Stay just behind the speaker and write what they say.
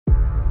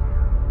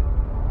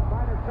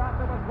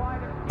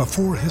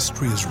Before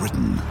history is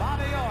written,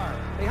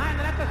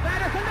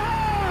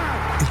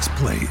 it's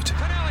played.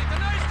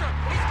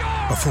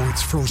 Before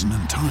it's frozen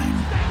in time,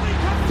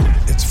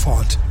 it's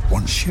fought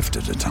one shift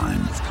at a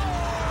time.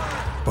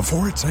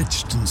 Before it's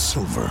etched in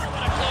silver,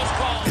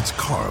 it's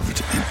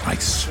carved in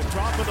ice.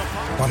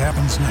 What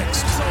happens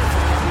next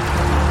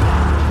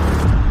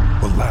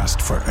will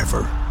last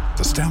forever.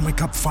 The Stanley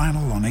Cup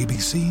Final on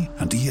ABC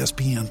and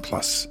ESPN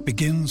Plus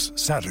begins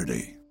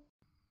Saturday.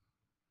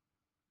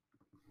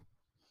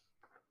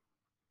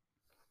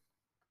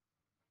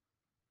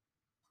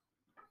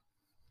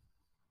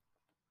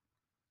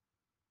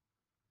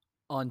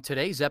 On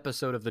today's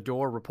episode of The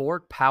Door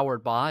Report,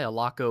 powered by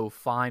Alaco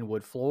Fine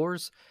Wood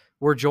Floors,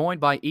 we're joined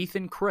by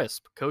Ethan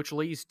Crisp, Coach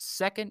Lee's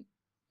second.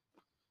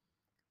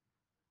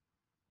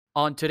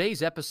 On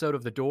today's episode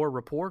of The Door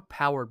Report,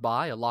 powered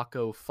by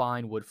Alaco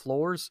Fine Wood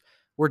Floors,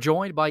 we're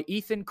joined by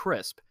Ethan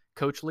Crisp,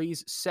 Coach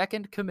Lee's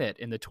second commit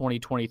in the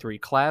 2023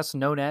 class,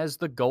 known as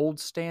the Gold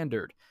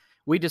Standard.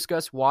 We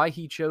discuss why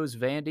he chose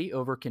Vandy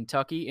over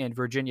Kentucky and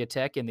Virginia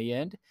Tech in the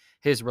end,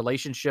 his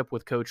relationship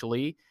with Coach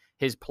Lee,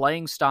 his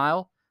playing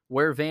style,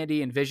 where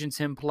Vandy envisions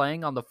him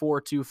playing on the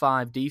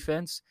 4-2-5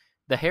 defense,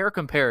 the hair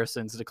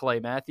comparisons to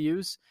Clay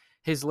Matthews,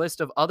 his list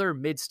of other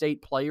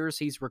mid-state players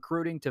he's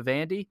recruiting to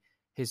Vandy,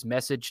 his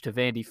message to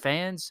Vandy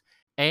fans,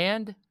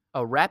 and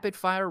a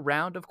rapid-fire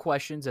round of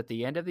questions at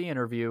the end of the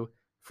interview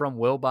from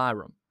Will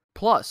Byram.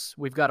 Plus,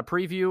 we've got a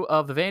preview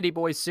of the Vandy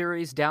Boys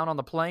series down on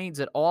the plains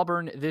at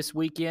Auburn this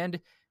weekend.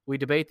 We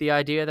debate the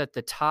idea that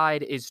the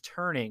tide is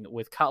turning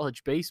with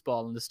college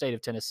baseball in the state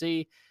of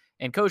Tennessee,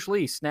 and Coach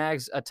Lee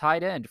snags a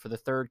tight end for the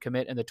third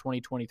commit in the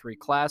 2023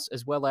 class,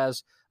 as well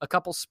as a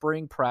couple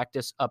spring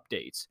practice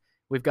updates.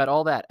 We've got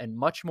all that and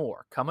much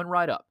more coming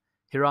right up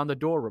here on The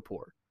Door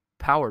Report,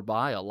 powered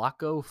by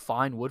Alaco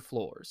Fine Wood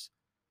Floors.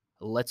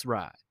 Let's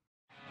ride.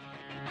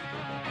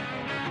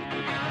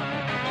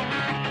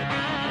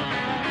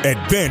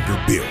 At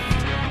Vanderbilt,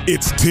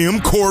 it's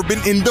Tim Corbin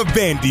and the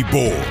Vandy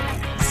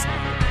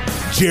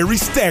Boys, Jerry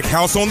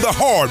Stackhouse on the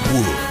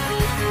hardwood,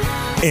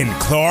 and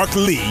Clark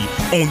Lee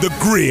on the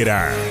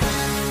gridiron.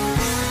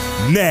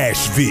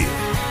 Nashville,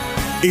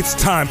 it's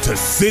time to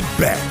sit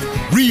back,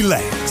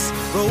 relax,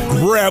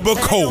 grab a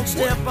cold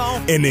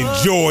one, and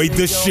enjoy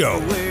the show.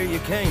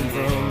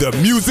 The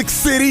Music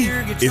City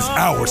is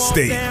our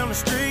stage,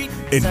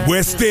 and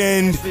West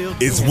End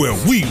is where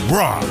we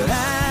rock.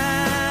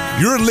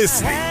 You're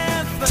listening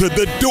to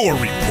The Door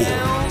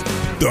Report,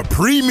 the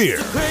premier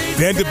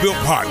Vanderbilt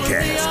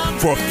podcast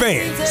for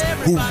fans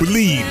who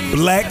bleed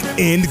black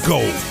and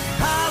gold.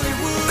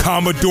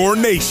 Commodore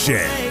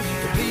Nation,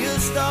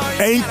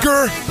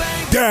 anchor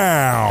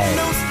down.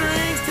 No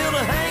strings till the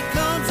Hank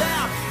comes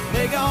out.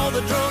 Make all the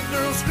drunk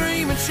girls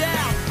scream and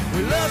shout.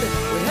 We love it,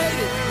 we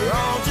hate it, we're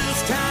all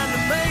just trying to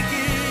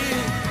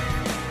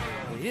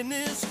make it in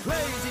this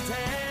crazy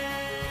town.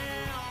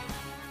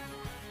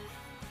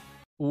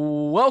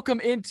 Welcome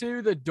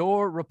into The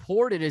Door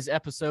Report. It is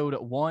episode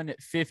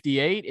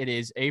 158. It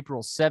is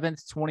April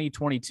 7th,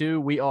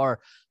 2022. We are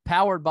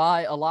powered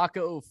by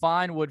Alaco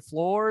Fine Wood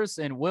Floors.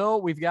 And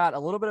Will, we've got a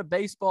little bit of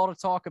baseball to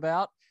talk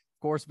about. Of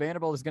course,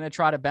 Vanderbilt is going to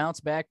try to bounce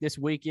back this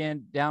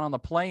weekend down on the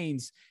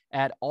plains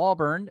at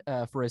Auburn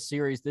for a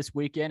series this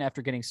weekend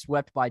after getting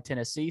swept by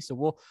Tennessee.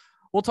 So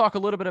we'll talk a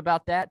little bit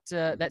about that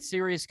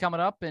series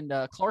coming up. And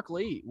Clark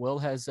Lee, Will,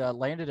 has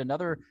landed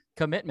another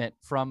commitment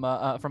from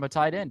a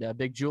tight end,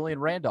 big Julian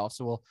Randolph.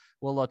 So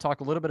we'll talk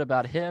a little bit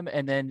about him,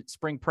 and then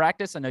spring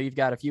practice. I know you've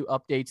got a few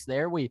updates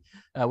there. We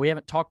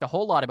haven't talked a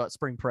whole lot about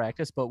spring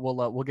practice, but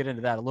we'll get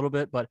into that a little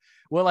bit. But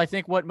Will, I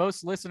think what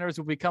most listeners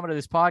will be coming to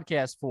this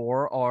podcast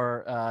for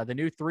are the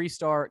new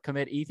 3-star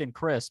commit Ethan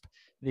Crisp,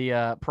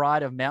 the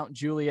pride of Mount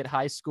Juliet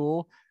High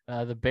School.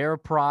 The Bear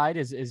Pride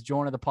is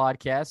joining the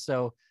podcast.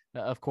 So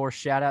of course,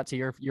 shout out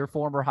to your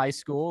former high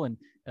school and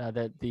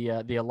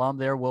the alum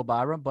there, Will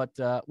Byram. But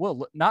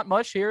Will, not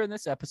much here in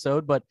this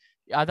episode, but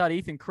I thought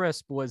Ethan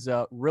Crisp was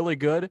really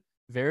good,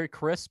 very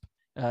crisp,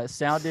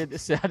 sounded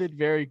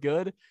very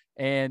good,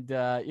 and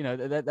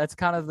that's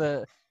kind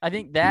of I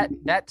think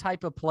that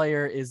type of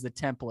player is the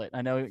template.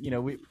 I know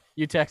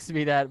you texted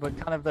me that, but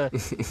kind of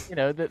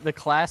the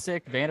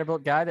classic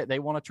Vanderbilt guy that they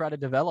want to try to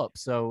develop.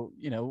 So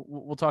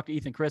we'll talk to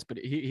Ethan Crisp, but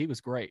he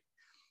was great.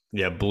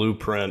 Yeah,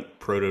 blueprint,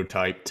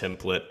 prototype,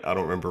 template. I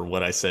don't remember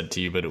what I said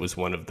to you, but it was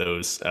one of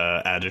those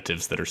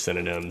adjectives that are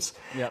synonyms.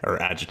 Yep.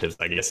 Or adjectives,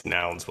 I guess,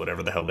 nouns,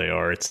 whatever the hell they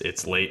are.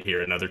 It's late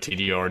here, another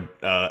TDR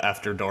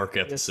after dark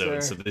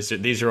episode. Yes, so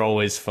these are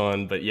always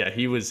fun. But yeah,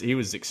 he was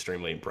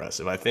extremely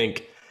impressive. I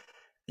think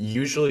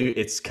usually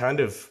it's kind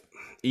of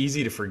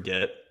easy to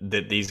forget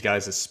that these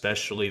guys,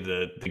 especially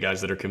the guys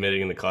that are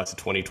committing in the class of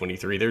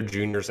 2023, they're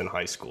juniors in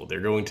high school.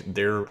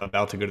 They're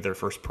about to go to their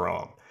first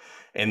prom.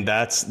 And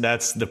that's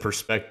the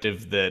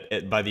perspective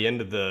that by the end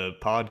of the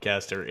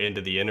podcast or end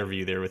of the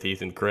interview there with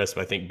Ethan Crisp,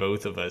 I think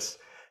both of us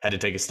had to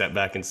take a step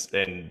back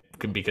and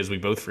because we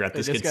both forgot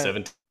this kid's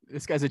 17.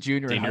 This guy's a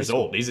junior in high years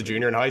school. old. He's a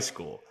junior in high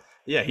school.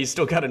 Yeah, he's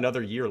still got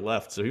another year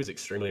left, so he was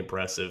extremely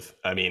impressive.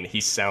 I mean,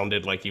 he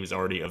sounded like he was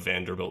already a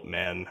Vanderbilt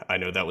man. I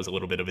know that was a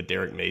little bit of a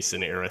Derek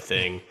Mason era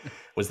thing,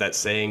 was that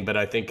saying, but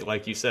I think,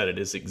 like you said, it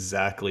is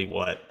exactly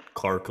what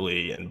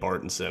Clarkley and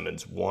Barton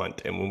Simmons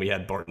want. And when we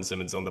had Barton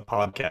Simmons on the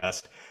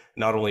podcast,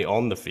 not only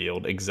on the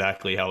field,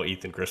 exactly how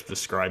Ethan Crisp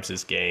describes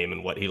his game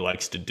and what he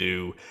likes to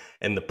do,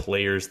 and the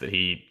players that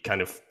he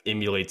kind of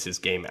emulates his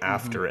game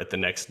after at the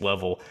next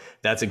level.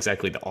 That's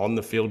exactly the on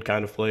the field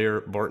kind of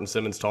player Barton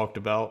Simmons talked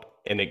about,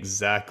 and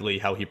exactly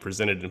how he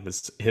presented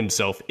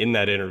himself in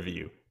that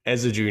interview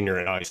as a junior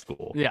in high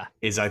school. Yeah.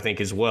 Is, I think,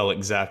 as well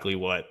exactly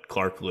what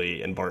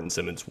Clarkley and Barton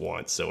Simmons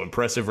want. So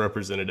impressive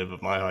representative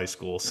of my high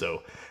school.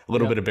 So a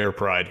little bit of Bear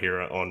pride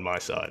here on my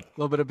side. A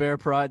little bit of Bear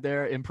pride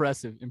there.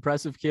 Impressive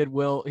kid.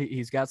 Will,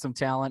 he's got some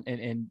talent,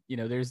 and you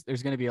know, there's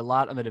going to be a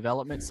lot on the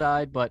development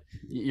side, but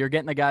you're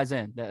getting the guys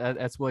in.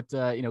 That's what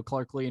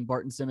Clarkley and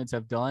Barton Simmons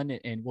have done,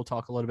 and we'll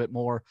talk a little bit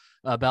more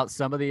about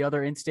some of the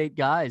other in-state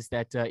guys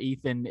that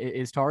Ethan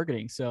is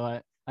targeting.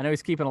 So I know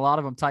he's keeping a lot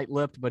of them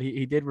tight-lipped, but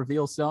he did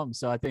reveal some.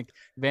 So I think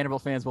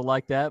Vanderbilt fans will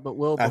like that. But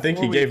Will, I think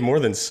he gave more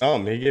than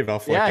some. He gave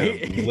off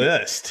a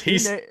list. He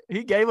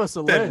gave us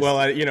a list. Well,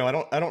 I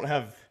don't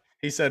have.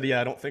 He said,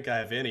 I don't think I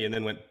have any, and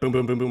then went boom,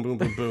 boom, boom, boom, boom,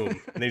 boom, boom. And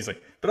then he's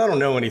like, but I don't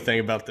know anything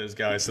about those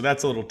guys. So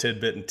that's a little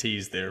tidbit and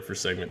tease there for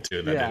segment 2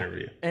 of that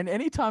interview. And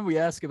anytime we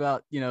ask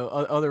about,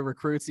 other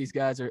recruits these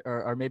guys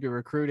are maybe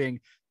recruiting,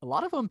 a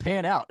lot of them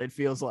pan out. It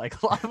feels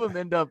like a lot of them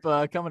end up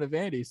coming to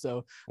Vandy.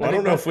 So I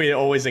don't know if we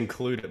always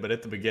include it, but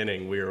at the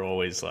beginning we were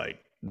always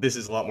like, this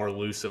is a lot more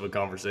loose of a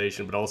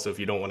conversation, but also if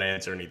you don't want to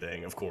answer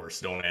anything, of course,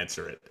 don't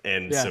answer it.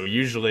 And so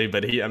usually,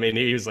 but he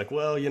was like,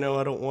 well,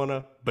 I don't want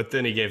to, but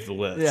then he gave the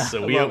list. Yeah,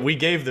 so we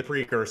gave the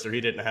precursor.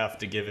 He didn't have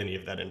to give any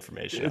of that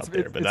information out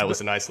there, but that was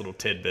a nice little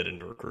tidbit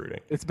into recruiting.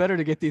 It's better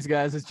to get these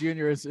guys as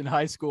juniors in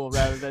high school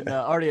rather than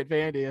already at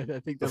Vandy. I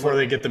think before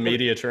they get the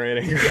media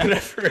training or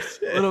whatever it is.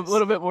 A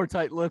little bit more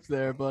tight-lipped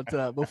there.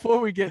 But before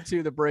we get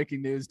to the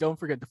breaking news, don't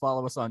forget to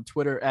follow us on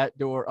Twitter at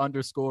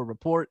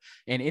 @door_report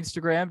and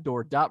Instagram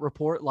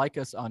door.report. Like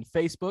us on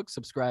Facebook,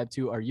 subscribe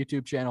to our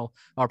YouTube channel.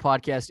 Our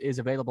podcast is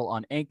available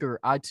on Anchor,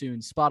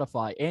 iTunes,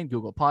 Spotify, and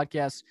Google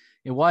Podcasts.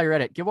 And while you're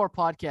at it, give our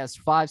podcast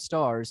 5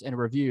 stars and a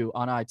review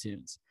on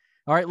iTunes.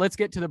 All right, let's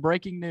get to the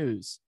breaking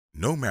news.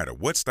 No matter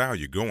what style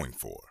you're going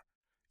for,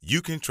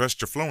 you can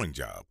trust your flooring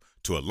job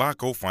to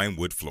Alaco Fine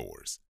Wood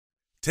Floors.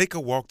 Take a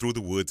walk through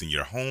the woods in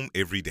your home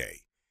every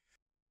day.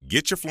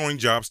 Get your flooring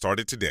job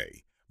started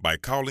today by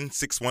calling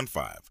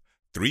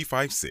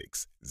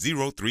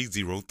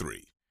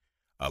 615-356-0303.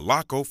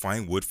 Alaco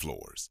Fine Wood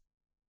Floors.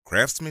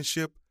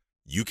 Craftsmanship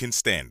you can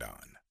stand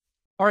on.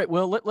 All right,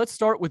 well, let's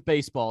start with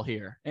baseball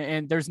here.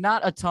 And there's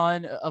not a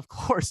ton. Of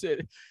course,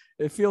 it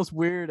feels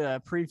weird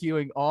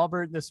previewing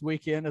Auburn this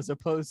weekend as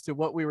opposed to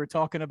what we were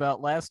talking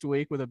about last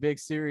week with a big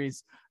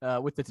series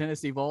with the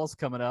Tennessee Vols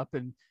coming up.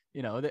 And,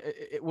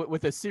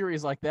 with a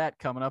series like that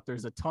coming up,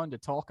 there's a ton to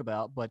talk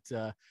about. But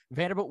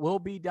Vanderbilt will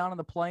be down on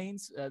the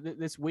Plains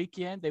this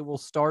weekend. They will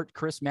start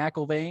Chris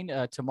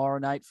McElvain tomorrow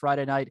night,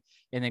 Friday night,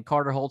 and then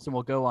Carter Holton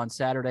will go on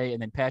Saturday,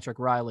 and then Patrick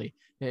Riley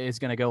is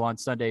going to go on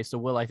Sunday. So,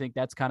 Will, I think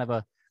that's kind of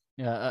a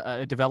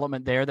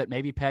development there that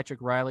maybe Patrick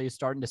Riley is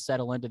starting to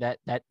settle into that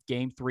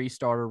game 3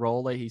 starter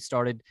role. He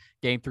started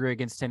game 3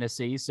 against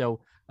Tennessee. So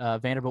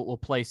Vanderbilt will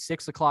play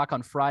 6:00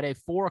 on Friday,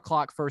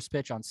 4:00 first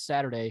pitch on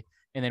Saturday,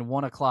 and then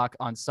 1:00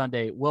 on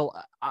Sunday. Well,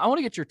 I want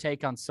to get your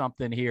take on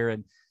something here.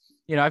 And,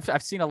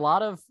 I've seen a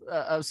lot of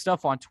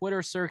stuff on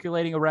Twitter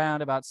circulating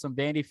around about some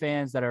Vandy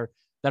fans that are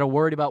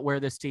worried about where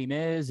this team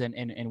is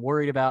and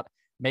worried about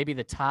maybe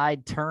the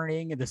tide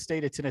turning in the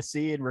state of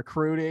Tennessee and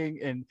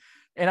recruiting.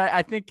 And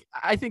I think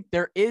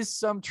there is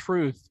some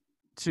truth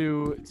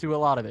to a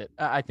lot of it.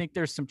 I think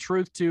there's some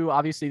truth to,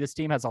 obviously this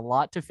team has a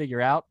lot to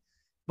figure out,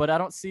 but I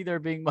don't see there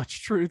being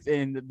much truth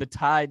in the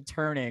tide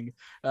turning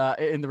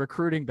in the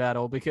recruiting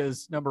battle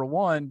because, number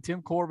one,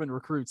 Tim Corbin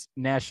recruits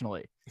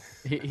nationally.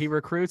 He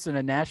recruits in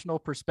a national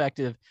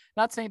perspective.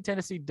 Not saying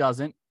Tennessee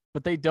doesn't,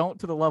 but they don't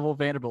to the level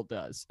Vanderbilt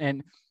does.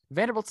 And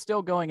Vanderbilt's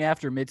still going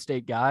after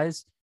mid-state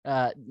guys.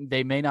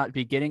 They may not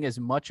be getting as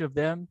much of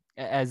them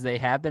as they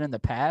have been in the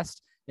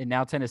past. And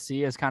now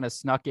Tennessee has kind of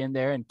snuck in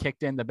there and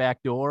kicked in the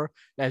back door,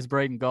 as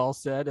Braden Gall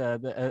said,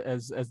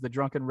 as the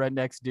drunken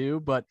rednecks do.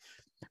 But,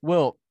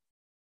 Will,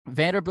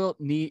 Vanderbilt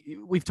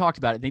we've talked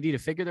about it. They need to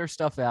figure their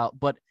stuff out.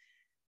 But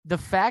the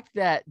fact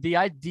that the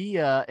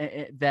idea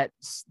that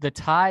the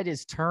tide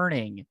is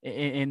turning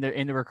in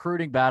the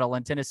recruiting battle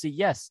in Tennessee,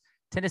 yes,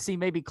 Tennessee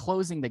may be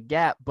closing the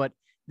gap, but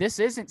this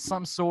isn't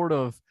some sort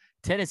of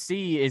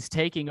Tennessee is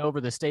taking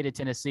over the state of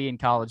Tennessee in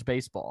college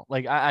baseball.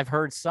 Like I've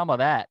heard some of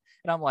that.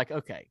 And I'm like,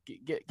 okay,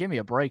 give me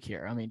a break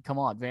here. I mean, come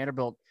on.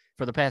 Vanderbilt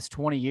for the past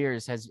 20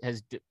 years has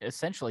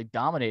essentially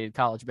dominated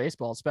college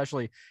baseball,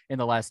 especially in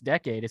the last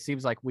decade. It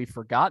seems like we've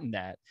forgotten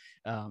that.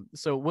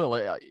 So,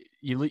 Will,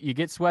 you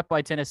get swept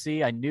by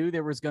Tennessee. I knew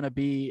there was going to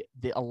be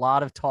a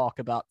lot of talk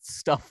about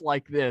stuff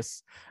like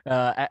this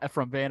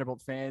from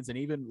Vanderbilt fans and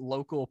even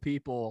local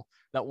people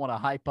that want to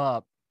hype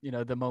up,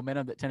 the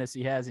momentum that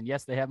Tennessee has. And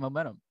yes, they have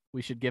momentum.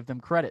 We should give them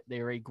credit. They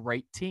are a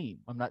great team.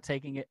 I'm not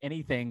taking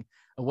anything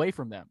away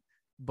from them.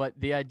 But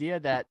the idea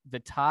that the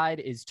tide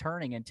is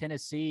turning and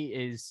Tennessee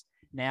is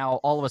now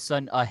all of a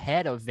sudden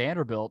ahead of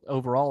Vanderbilt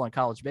overall in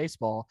college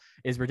baseball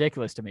is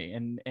ridiculous to me.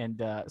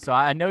 And so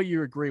I know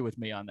you agree with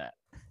me on that.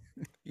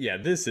 Yeah,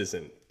 this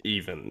isn't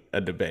even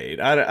a debate.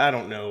 I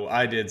don't know.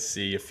 I did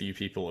see a few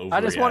people overreacting.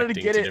 I just wanted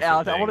to get it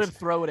out. Things. I wanted to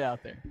throw it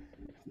out there.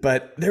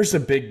 But there's a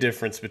big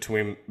difference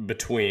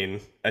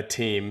between a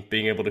team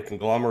being able to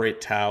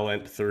conglomerate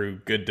talent through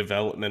good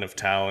development of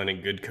talent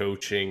and good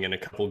coaching and a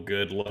couple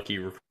good lucky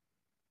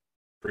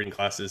recruiting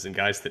classes and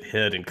guys that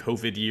hit in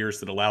COVID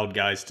years that allowed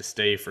guys to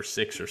stay for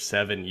 6 or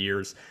 7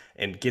 years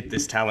and get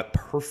this talent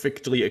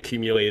perfectly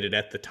accumulated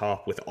at the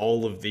top with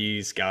all of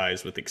these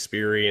guys with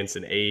experience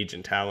and age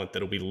and talent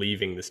that'll be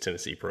leaving this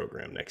Tennessee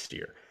program next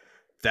year.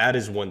 That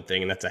is one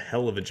thing, and that's a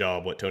hell of a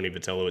job what Tony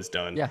Vitello has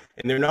done. Yeah.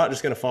 And they're not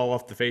just going to fall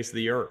off the face of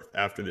the earth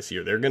after this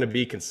year. They're going to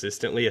be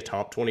consistently a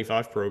top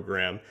 25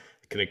 program,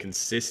 going to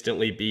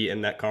consistently be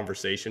in that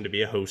conversation to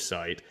be a host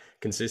site,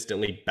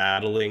 consistently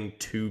battling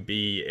to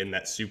be in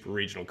that Super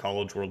Regional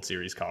College World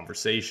Series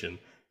conversation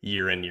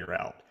year in, year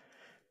out.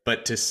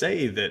 But to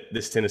say that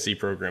this Tennessee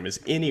program is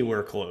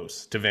anywhere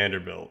close to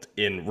Vanderbilt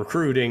in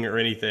recruiting or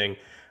anything,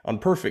 on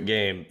perfect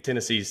game,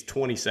 Tennessee's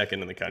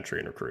 22nd in the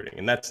country in recruiting.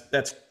 And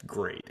that's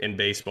great in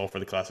baseball for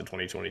the class of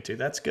 2022.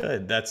 That's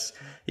good.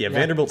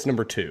 Vanderbilt's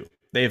number 2.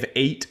 They have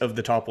 8 of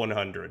the top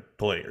 100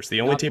 players.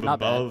 The only team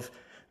above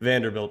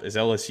Vanderbilt is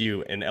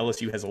LSU, and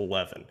LSU has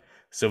 11.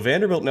 So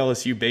Vanderbilt and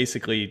LSU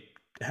basically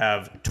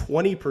have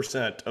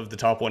 20% of the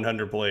top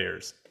 100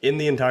 players in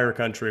the entire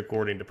country,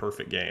 according to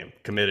Perfect Game,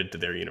 committed to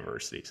their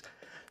universities.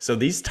 So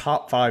these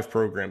top 5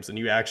 programs, and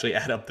you actually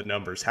add up the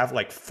numbers, have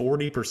like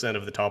 40%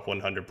 of the top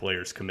 100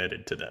 players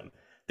committed to them.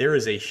 There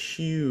is a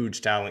huge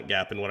talent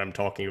gap in what I'm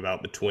talking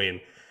about between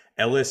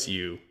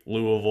LSU,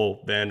 Louisville,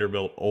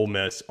 Vanderbilt, Ole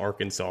Miss,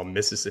 Arkansas,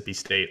 Mississippi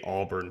State,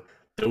 Auburn,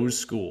 those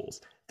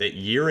schools that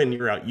year in,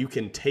 year out, you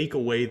can take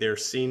away their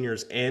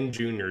seniors and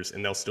juniors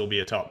and they'll still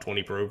be a top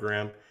 20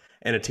 program.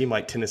 And a team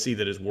like Tennessee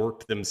that has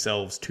worked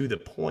themselves to the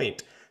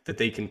point that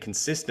they can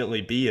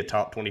consistently be a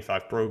top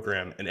 25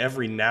 program and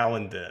every now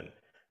and then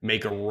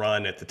make a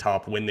run at the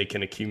top when they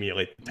can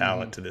accumulate the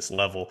talent to this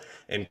level.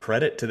 And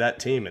credit to that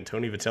team and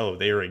Tony Vitello.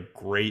 They are a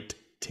great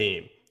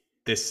team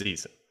this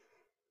season.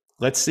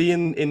 Let's see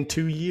in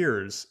 2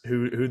 years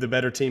who the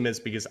better team is,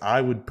 because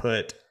I would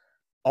put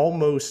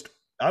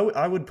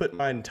I would put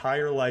my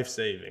entire life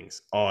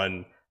savings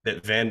on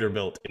that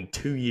Vanderbilt in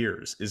 2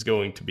 years is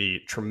going to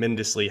be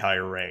tremendously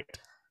higher ranked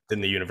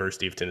than the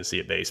University of Tennessee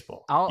at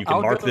baseball. You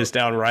can mark this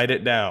down, write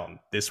it down.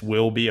 This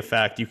will be a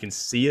fact. You can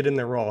see it in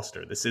their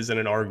roster. This isn't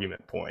an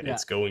argument point. Yeah.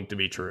 It's going to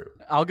be true.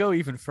 I'll go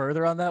even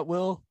further on that,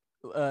 Will.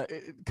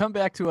 Come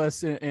back to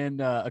us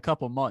in a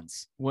couple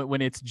months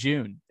when it's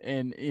June,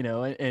 and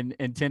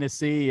and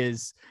Tennessee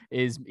is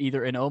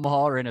either in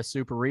Omaha or in a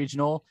super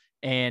regional,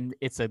 and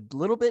it's a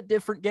little bit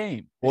different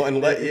game. Well, and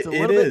it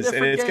is,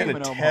 and it's going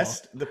to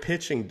test the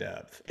pitching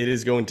depth. It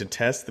is going to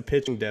test the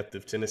pitching depth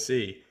of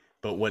Tennessee.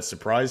 But what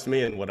surprised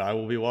me and what I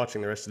will be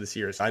watching the rest of this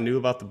year is I knew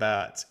about the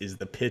bats is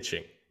the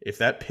pitching. If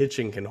that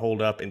pitching can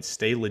hold up and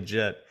stay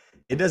legit,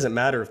 it doesn't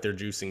matter if they're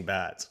juicing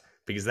bats,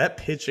 because that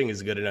pitching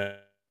is good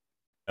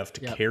enough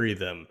to carry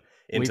them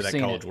into that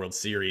College World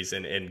Series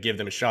and give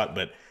them a shot.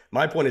 But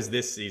my point is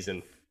this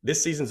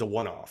season's a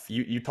one-off.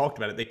 You talked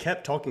about it. They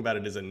kept talking about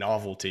it as a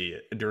novelty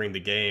during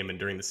the game and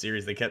during the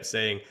series. They kept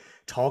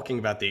talking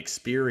about the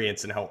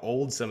experience and how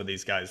old some of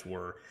these guys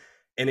were.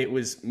 And it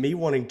was me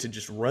wanting to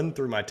just run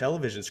through my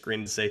television screen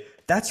and say,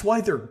 that's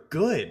why they're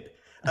good.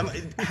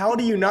 How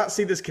do you not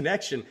see this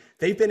connection?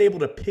 They've been able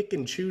to pick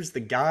and choose the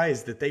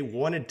guys that they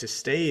wanted to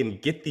stay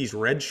and get these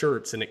red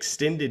shirts and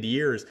extended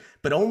years,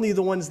 but only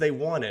the ones they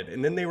wanted.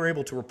 And then they were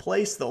able to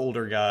replace the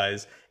older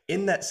guys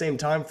in that same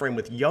time frame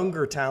with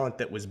younger talent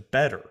that was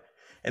better.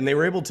 And they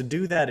were able to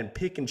do that and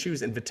pick and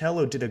choose. And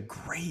Vitello did a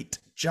great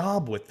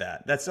job with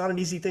that. That's not an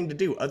easy thing to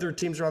do. Other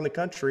teams around the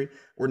country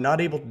were not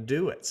able to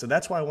do it. So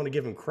that's why I want to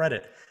give him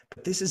credit.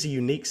 But this is a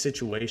unique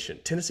situation.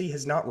 Tennessee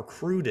has not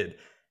recruited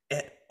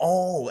at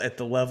all at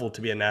the level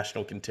to be a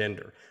national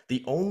contender.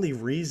 The only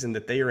reason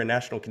that they are a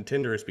national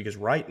contender is because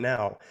right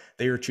now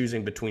they are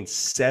choosing between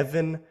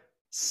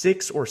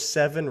 6 or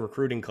 7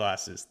 recruiting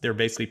classes. They're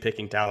basically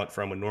picking talent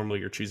from when normally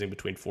you're choosing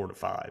between 4 to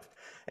 5.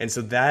 And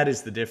so that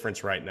is the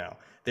difference right now.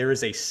 There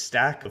is a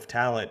stack of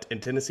talent,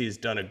 and Tennessee has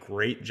done a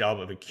great job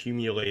of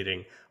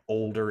accumulating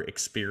older,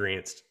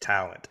 experienced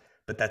talent.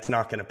 But that's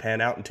not going to pan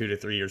out in 2 to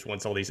 3 years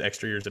once all these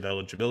extra years of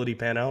eligibility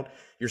pan out.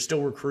 You're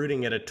still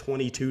recruiting at a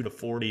 22 to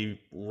 40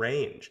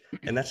 range,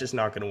 and that's just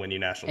not going to win you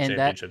national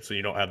championships, so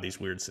you don't have these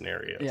weird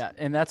scenarios. Yeah,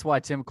 and that's why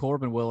Tim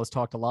Corbin, Will, has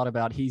talked a lot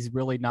about he's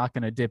really not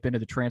going to dip into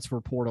the transfer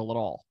portal at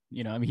all.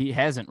 He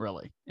hasn't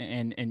really.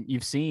 And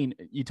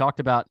you talked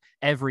about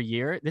every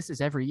year. This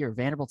is every year.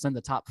 Vanderbilt's in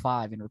the top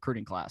 5 in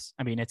recruiting class.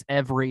 It's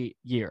every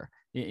year.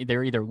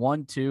 They're either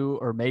 1, 2,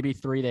 or maybe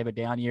 3. They have a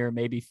down year,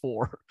 maybe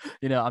 4.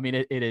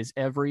 It is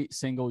every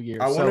single year.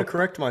 I want to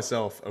correct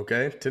myself,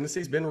 okay?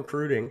 Tennessee's been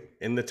recruiting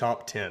in the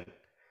top 10.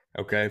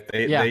 Okay.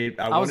 Yeah.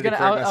 I wanted to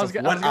correct myself.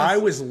 What I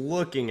was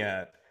looking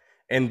at,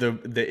 and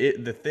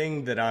the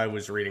thing that I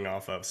was reading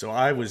off of, so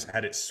I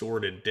had it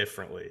sorted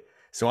differently.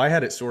 So I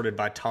had it sorted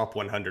by top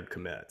 100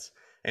 commits.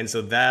 And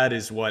so that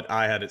is what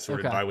I had it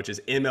sorted by, which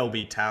is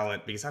MLB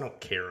talent, because I don't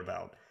care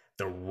about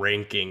the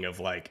ranking of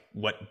like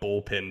what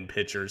bullpen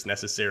pitchers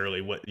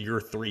necessarily, what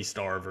your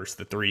 3-star versus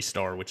the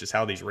 3-star, which is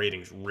how these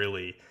ratings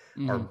really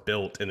are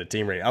built in the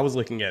team rating. I was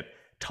looking at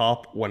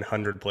top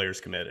 100 players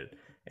committed,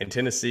 and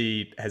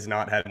Tennessee has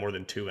not had more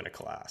than 2 in a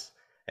class.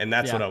 And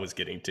that's what I was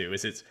getting to.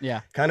 It's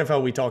kind of how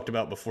we talked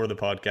about before the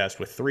podcast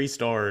with 3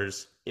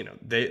 stars. You know,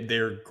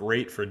 they're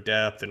great for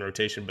depth and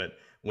rotation, but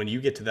when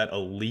you get to that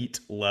elite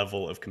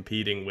level of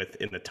competing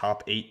within the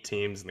top 8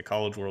 teams in the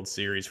College World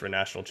Series for a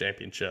national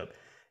championship,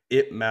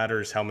 it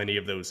matters how many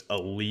of those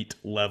elite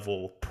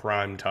level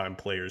primetime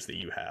players that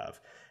you have.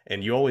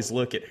 And you always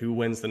look at who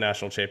wins the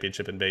national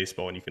championship in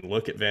baseball, and you can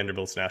look at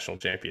Vanderbilt's national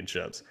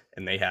championships,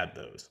 and they had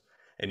those.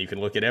 And you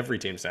can look at every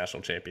team's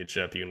national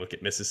championship. You can look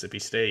at Mississippi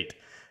State,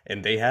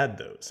 and they had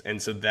those.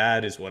 And so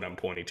that is what I'm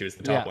pointing to, is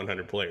the top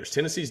 100 players.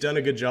 Tennessee's done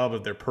a good job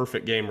of their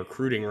perfect game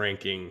recruiting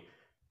ranking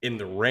in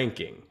the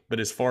ranking, but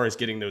as far as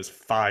getting those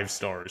 5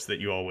 stars that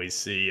you always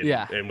see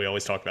and we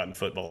always talk about in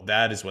football,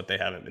 that is what they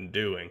haven't been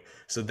doing.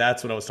 So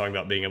that's what I was talking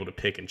about, being able to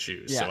pick and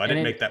choose. So I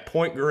didn't make that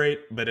point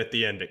great, but at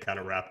the end it kind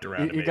of wrapped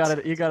around. You got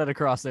it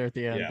across there at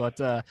the end.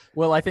 But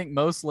well, I think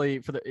mostly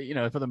for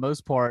the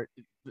most part,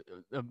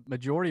 the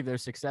majority of their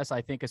success,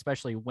 I think,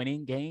 especially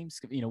winning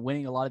games,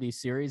 winning a lot of these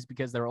series,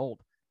 because they're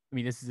old. I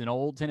mean, this is an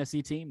old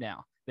Tennessee team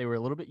now. They were a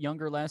little bit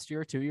younger last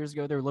year. 2 years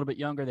ago, they were a little bit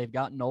younger. They've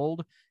gotten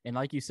old. And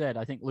like you said,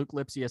 I think Luke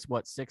Lipsius,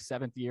 6th,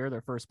 7th year,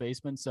 their first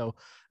baseman. So,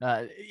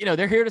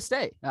 they're here to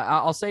stay.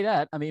 I'll say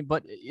that. I mean,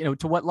 but,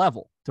 to what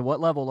level? To what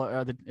level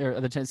are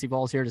the Tennessee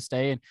Vols here to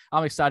stay? And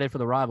I'm excited for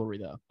the rivalry,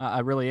 though.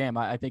 I really am.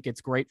 I think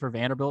it's great for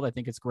Vanderbilt. I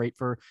think it's great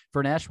for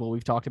Nashville.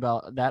 We've talked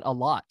about that a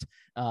lot.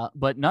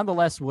 But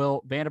nonetheless,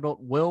 Vanderbilt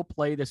will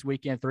play this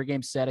weekend,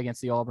 3-game set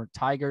against the Auburn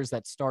Tigers.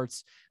 That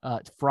starts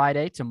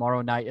Friday,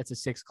 tomorrow night. It's a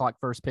 6:00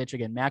 first pitch.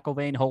 Again,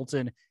 McElvain,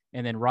 Holton,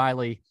 and then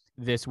Riley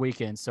this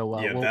weekend. So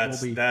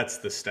that's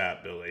the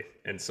stat, Billy.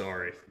 And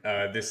sorry,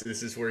 this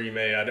is where you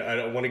may. I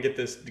don't want to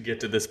get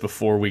to this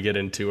before we get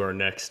into our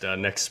next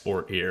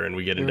sport here and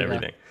we get into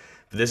everything.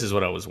 But this is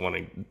what I was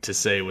wanting to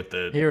say with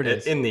the. Here it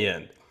is. In the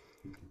end,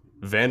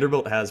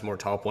 Vanderbilt has more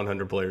top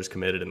 100 players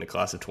committed in the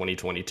class of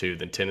 2022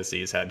 than Tennessee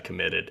has had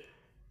committed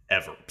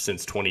ever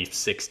since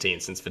 2016,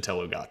 since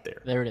Vitello got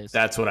there. There it is.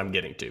 That's what I'm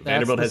getting to.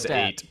 Vanderbilt has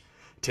 8.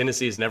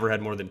 Tennessee has never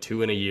had more than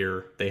 2 in a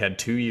year. They had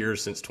 2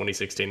 years since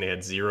 2016. They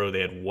had 0.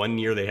 They had 1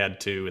 year they had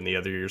 2, and the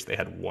other years they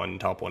had 1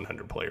 top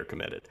 100 player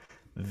committed.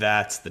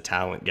 That's the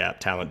talent gap,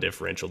 talent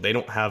differential. They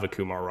don't have a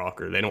Kumar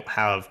Rocker. They don't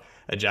have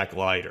a Jack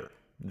Leiter.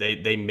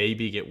 They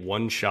maybe get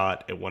 1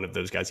 shot at one of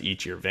those guys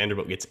each year.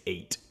 Vanderbilt gets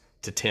 8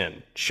 to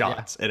 10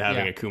 shots at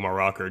having a Kumar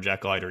Rocker or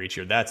Jack Leiter each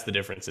year. That's the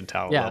difference in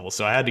talent level.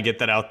 So I had to get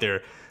that out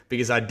there,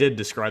 because I did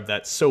describe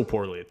that so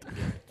poorly at the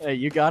beginning. Hey,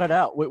 you got it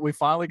out. We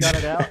finally got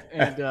it out.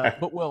 And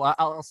but Will,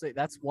 I'll say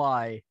that's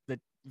why the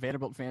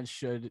Vanderbilt fans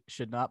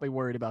should not be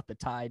worried about the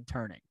tide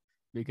turning,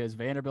 because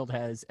Vanderbilt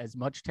has as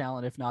much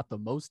talent, if not the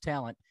most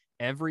talent,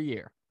 every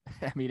year.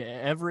 I mean,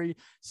 every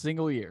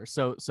single year.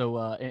 So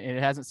and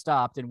it hasn't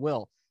stopped. And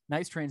Will,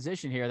 nice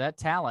transition here. That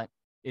talent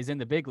is in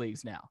the big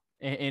leagues now.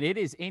 And it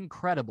is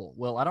incredible.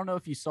 Well, I don't know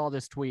if you saw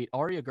this tweet.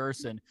 Aria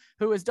Gerson,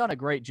 who has done a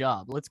great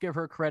job. Let's give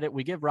her credit.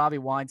 We give Robbie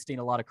Weinstein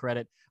a lot of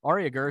credit.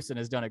 Aria Gerson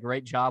has done a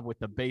great job with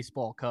the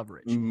baseball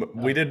coverage.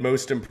 We did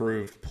most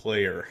improved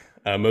player,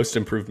 most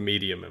improved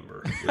media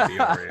member with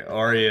the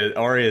Aria.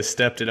 Aria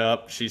stepped it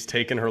up. She's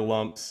taken her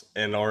lumps,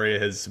 and Aria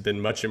has been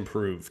much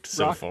improved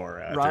so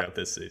far throughout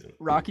this season.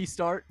 Rocky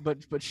start,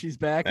 but she's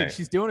back, and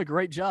she's doing a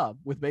great job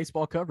with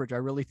baseball coverage. I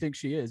really think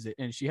she is.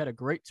 And she had a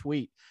great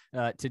tweet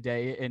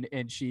today,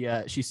 and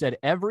she said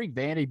every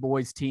Vandy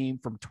Boys team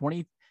from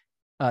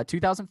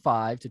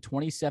 2005 to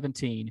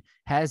 2017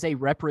 has a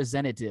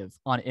representative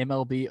on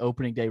MLB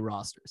opening day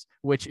rosters,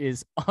 which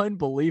is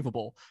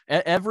unbelievable.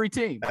 Every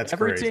team,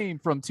 team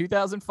from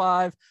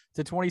 2005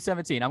 to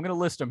 2017. I'm going to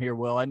list them here,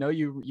 Will. I know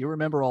you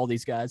remember all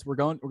these guys. We're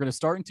going to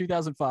start in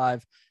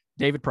 2005.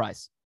 David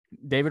Price.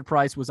 David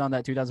Price was on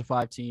that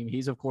 2005 team.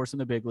 He's, of course, in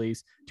the big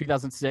leagues.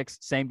 2006,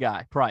 same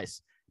guy,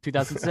 Price.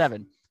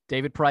 2007,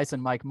 David Price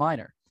and Mike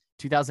Minor.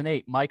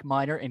 2008, Mike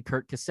Minor and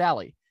Kurt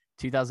Casale.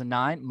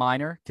 2009,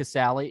 Minor,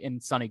 Casale,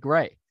 and Sonny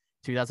Gray.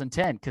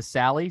 2010,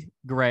 Casale,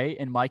 Gray,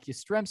 and Mike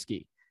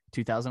Yastrzemski.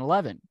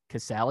 2011,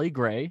 Casale,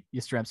 Gray,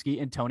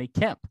 Yastrzemski, and Tony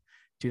Kemp.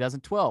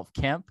 2012,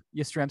 Kemp,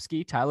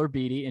 Yastrzemski, Tyler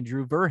Beatty, and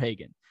Drew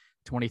Verhagen.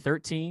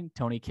 2013,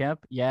 Tony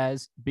Kemp,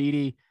 Yaz,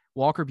 Beatty,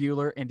 Walker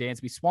Buehler, and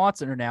Dansby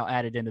Swanson are now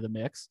added into the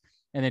mix.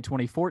 And then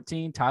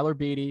 2014, Tyler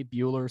Beatty,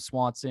 Bueller,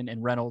 Swanson,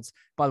 and Reynolds.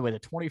 By the way, the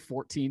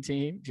 2014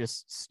 team,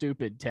 just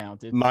stupid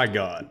talented. My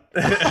God.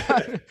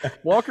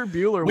 Walker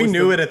Bueller. We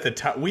knew it at the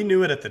time. We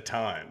knew it at the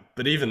time,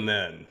 but even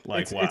then, wow.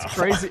 It's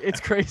crazy. It's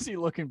crazy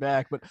looking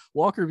back, but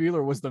Walker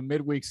Bueller was the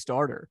midweek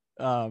starter,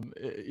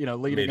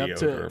 leading up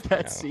to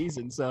that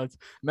season. So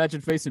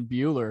imagine facing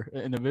Bueller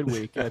in the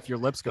midweek if your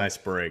Lipscomb. Nice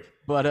break.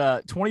 But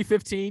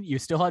 2015, you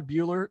still had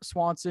Bueller,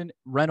 Swanson,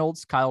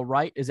 Reynolds, Kyle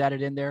Wright is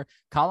added in there.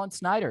 Colin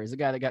Snyder is a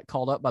guy that got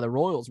called up by the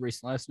Royals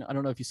recently. I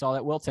don't know if you saw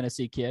that. Well,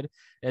 Tennessee kid.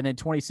 And then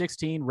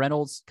 2016,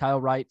 Reynolds, Kyle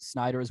Wright,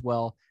 Snyder as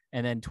well.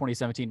 And then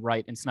 2017,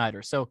 Wright and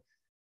Snyder. So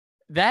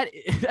that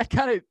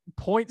kind of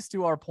points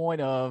to our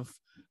point of,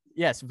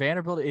 yes,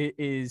 Vanderbilt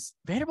is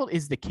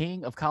the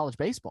king of college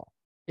baseball.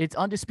 It's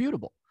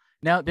undisputable.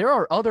 Now, there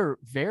are other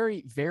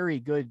very, very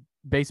good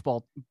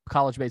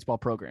college baseball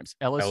programs.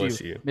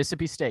 LSU.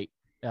 Mississippi State.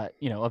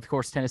 Of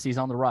course, Tennessee's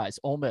on the rise.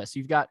 Ole Miss.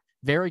 You've got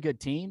very good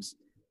teams,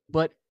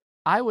 but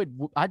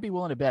I'd be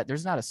willing to bet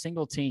there's not a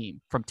single team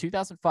from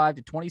 2005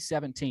 to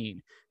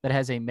 2017 that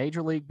has a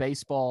Major League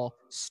Baseball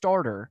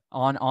starter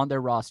on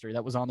their roster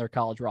that was on their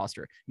college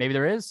roster. Maybe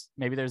there is.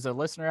 Maybe there's a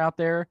listener out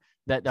there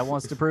that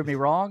wants to prove me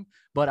wrong,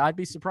 but I'd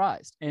be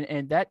surprised.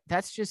 And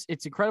that's just,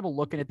 it's incredible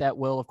looking at that.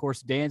 Will, of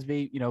course,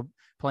 Dansby,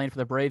 playing for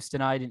the Braves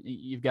tonight, and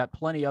you've got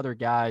plenty other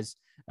guys,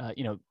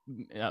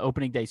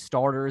 opening day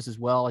starters as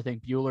well. I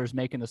think Bueller's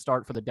making the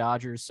start for the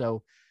Dodgers.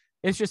 So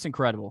it's just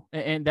incredible.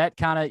 And that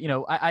kind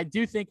of, I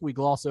do think we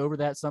gloss over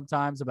that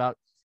sometimes about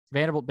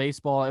Vanderbilt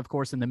baseball. Of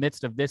course, in the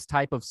midst of this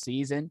type of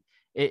season,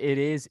 it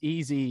is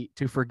easy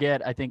to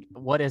forget, I think,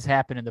 what has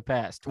happened in the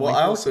past. Well,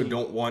 I also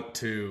don't want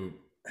to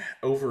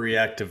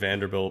overreact to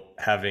Vanderbilt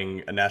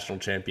having a national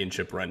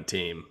championship run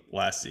team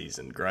last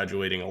season,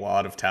 graduating a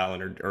lot of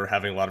talent or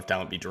having a lot of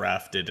talent be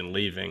drafted and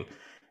leaving.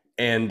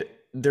 And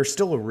they're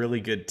still a really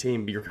good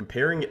team, but you're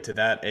comparing it to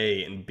that,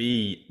 A, and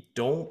B,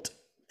 don't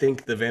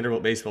think the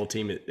Vanderbilt baseball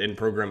team and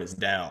program is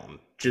down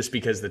just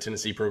because the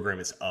Tennessee program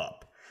is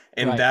up.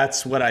 And right.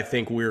 That's what I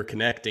think we're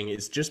connecting,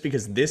 is just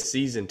because this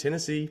season,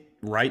 Tennessee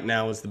right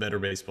now is the better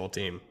baseball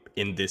team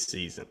in this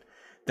season.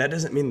 That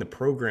doesn't mean the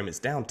program is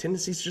down.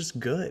 Tennessee's just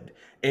good.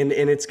 And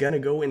it's going to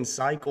go in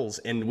cycles.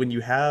 And when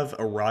you have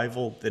a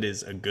rival that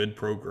is a good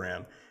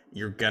program,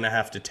 you're going to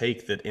have to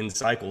take that in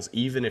cycles,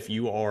 even if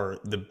you are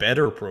the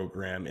better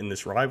program in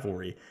this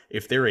rivalry.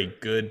 If they're a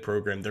good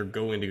program, they're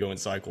going to go in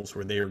cycles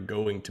where they are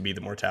going to be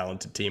the more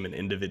talented team in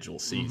individual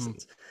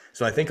seasons. Mm-hmm.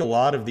 So I think a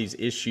lot of these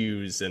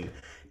issues, and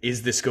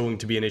is this going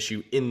to be an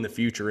issue in the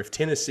future? If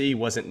Tennessee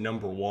wasn't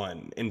number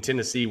one and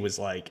Tennessee was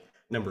like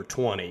number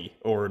 20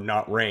 or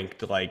not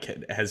ranked,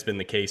 like has been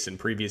the case in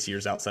previous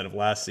years outside of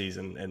last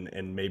season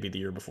and maybe the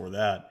year before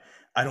that,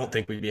 I don't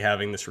think we'd be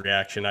having this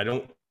reaction. I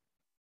don't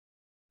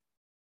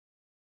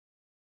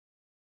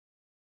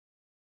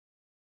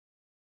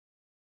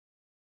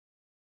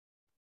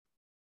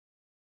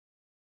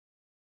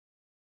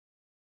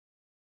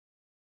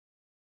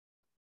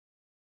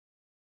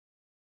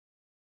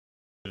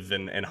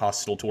and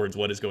hostile towards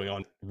what is going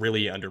on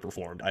really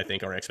underperformed, I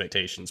think, our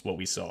expectations, what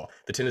we saw.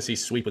 The Tennessee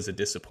sweep was a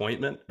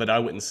disappointment, but I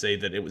wouldn't say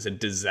that it was a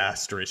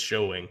disastrous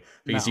showing,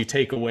 because you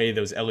take away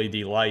those LED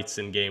lights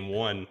in game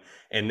one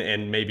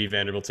and maybe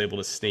Vanderbilt's able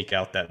to sneak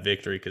out that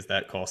victory, because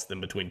that cost them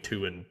between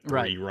 2 and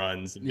 3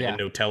 runs, and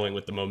no telling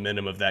with the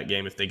momentum of that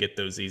game if they get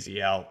those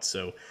easy out.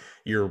 So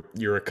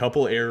you're a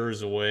couple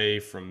errors away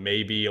from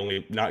maybe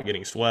only not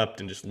getting swept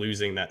and just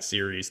losing that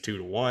series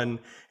 2-1,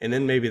 and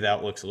then maybe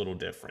that looks a little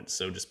different.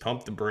 So just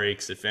pump the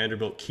brakes. If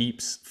Vanderbilt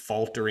keeps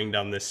faltering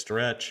down this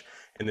stretch,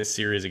 and this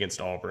series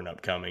against Auburn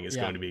upcoming is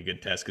going to be a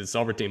good test, because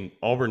this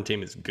Auburn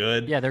team is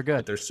good. Yeah, they're good.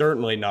 But they're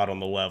certainly not on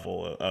the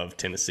level of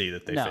Tennessee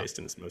that they faced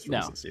in this most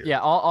recent series. Yeah,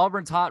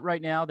 Auburn's hot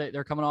right now.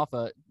 They're coming off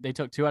they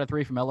took 2 out of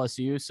 3 from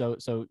LSU.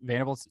 So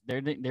Vanderbilt's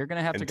they're going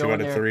to have to go in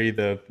there. 2 out of 3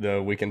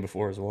 the weekend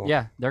before as well.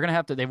 Yeah, they're going to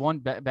have to. They've won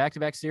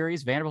back-to-back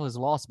series. Vanderbilt has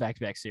lost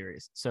back-to-back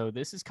series. So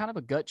this is kind of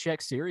a gut check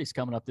series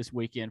coming up this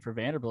weekend for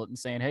Vanderbilt, and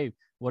saying, hey,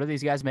 what are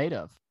these guys made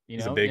of?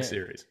 It's a big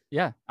series.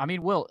 Yeah, I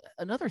mean, Will,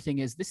 another thing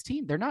is this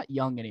team, they're not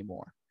young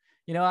anymore.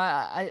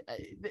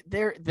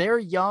 They're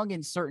young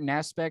in certain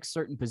aspects,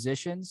 certain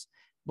positions,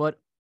 but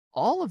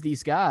all of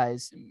these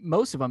guys,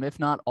 most of them, if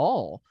not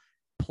all,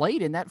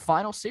 played in that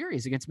final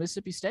series against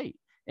Mississippi State.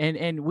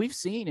 And we've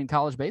seen in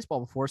college baseball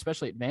before,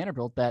 especially at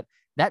Vanderbilt, that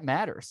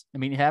matters. I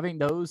mean, having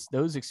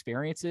those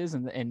experiences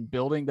and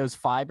building those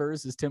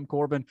fibers, as Tim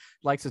Corbin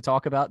likes to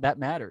talk about, that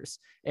matters.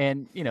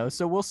 And,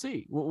 so we'll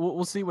see.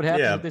 We'll see what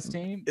happens with this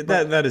team.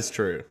 That is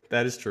true.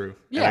 That is true.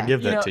 Yeah, and I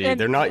give that to you.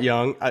 They're not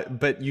young,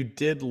 but you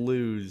did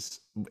lose.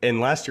 And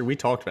last year we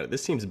talked about it.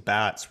 This team's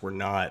bats were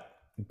not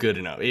good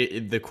enough.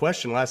 The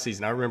question last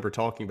season, I remember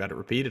talking about it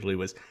repeatedly,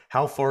 was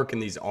how far can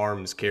these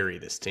arms carry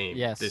this team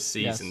this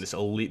season?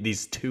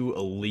 These 2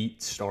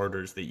 elite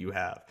starters that you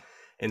have.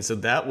 And so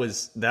that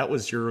was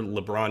your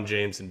LeBron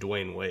James and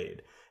Dwayne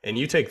Wade. And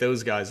you take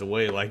those guys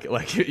away, like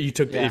you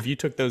took if you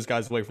took those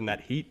guys away from that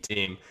Heat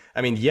team.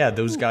 I mean,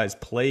 those guys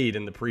played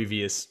in the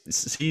previous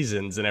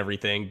seasons and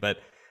everything, but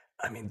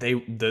I mean,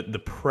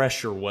 the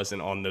pressure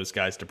wasn't on those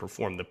guys to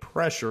perform. The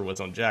pressure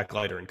was on Jack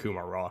Leiter and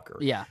Kumar Rocker.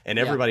 Yeah. And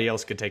everybody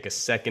else could take a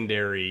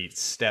secondary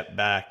step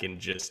back and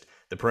just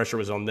the pressure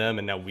was on them.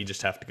 And now we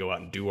just have to go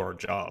out and do our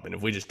job. And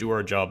if we just do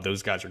our job,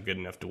 those guys are good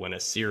enough to win a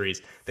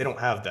series. They don't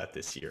have that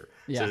this year.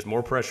 Yeah. So there's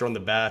more pressure on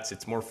the bats.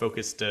 It's more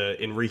focused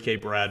Enrique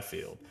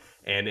Bradfield.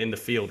 And in the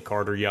field,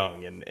 Carter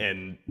Young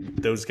and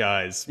those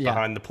guys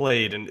behind the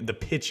plate. And the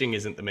pitching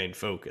isn't the main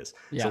focus.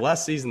 Yeah. So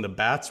last season, the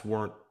bats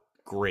weren't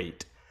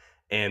great.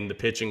 And the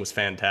pitching was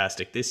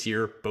fantastic. This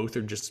year, both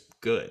are just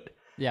good.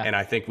 Yeah. And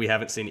I think we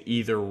haven't seen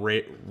either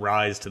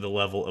rise to the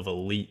level of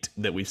elite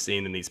that we've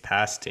seen in these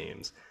past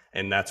teams.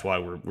 And that's why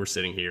we're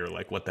sitting here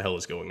like, what the hell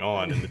is going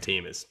on? And the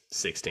team is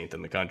 16th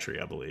in the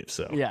country, I believe.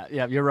 So yeah,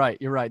 you're right.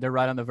 You're right. They're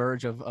right on the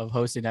verge of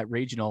hosting that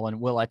regional.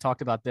 And Will, I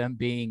talked about them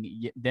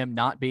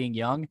not being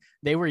young.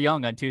 They were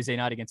young on Tuesday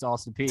night against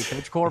Austin Peay.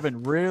 Coach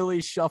Corbin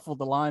really shuffled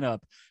the lineup.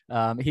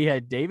 He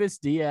had Davis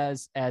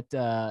Diaz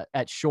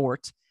at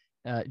short.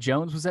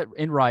 Jones was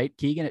in right,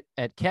 Keegan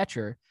at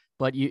catcher,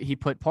 but he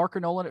put Parker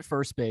Nolan at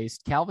first base,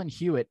 Calvin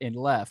Hewitt in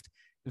left,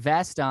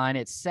 Vastine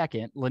at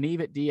second, Leneve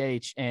at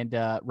DH, and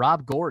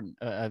Rob Gordon,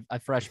 a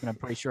freshman, I'm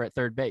pretty sure, at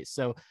third base.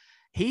 So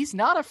he's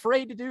not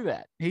afraid to do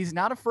that. He's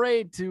not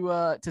afraid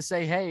to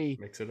say, hey,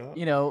 mix it up,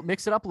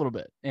 mix it up a little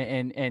bit.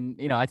 And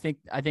I think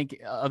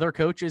other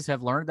coaches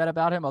have learned that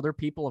about him. Other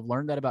people have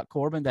learned that about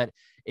Corbin, that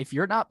if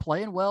you're not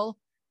playing well,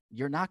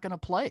 you're not going to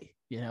play.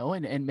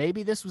 And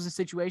maybe this was a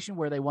situation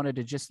where they wanted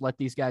to just let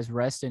these guys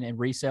rest and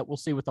reset. We'll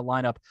see what the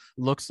lineup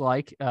looks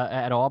like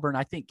at Auburn.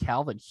 I think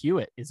Calvin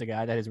Hewitt is a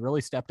guy that has really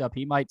stepped up.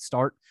 He might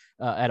start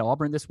at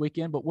Auburn this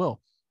weekend, but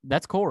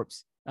that's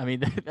Corbs. I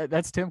mean,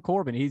 that's Tim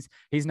Corbin.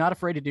 He's not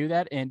afraid to do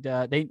that. And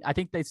I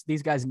think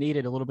these guys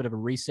needed a little bit of a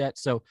reset.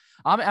 So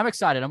I'm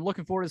excited. I'm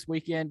looking forward to this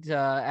weekend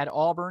at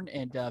Auburn,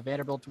 and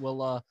Vanderbilt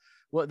will,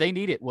 well, they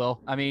need it.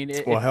 Well, I mean,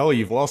 hell,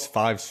 you've lost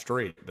 5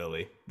 straight,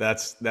 Billy.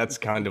 That's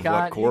kind of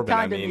what Corbin.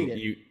 I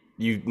mean,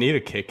 you need a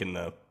kick in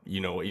the,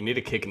 you need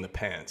a kick in the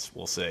pants.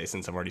 We'll say,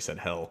 since I've already said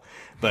hell,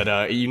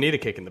 but you need a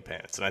kick in the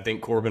pants, and I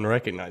think Corbin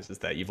recognizes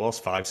that. You've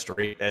lost 5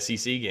 straight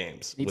SEC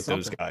games with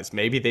those guys.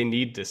 Maybe they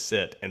need to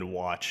sit and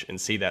watch and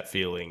see that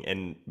feeling,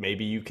 and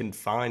maybe you can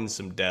find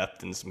some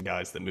depth in some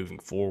guys that moving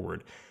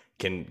forward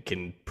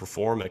can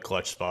perform a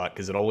clutch spot,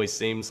 because it always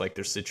seems like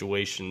there's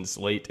situations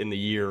late in the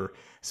year,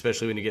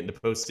 especially when you get into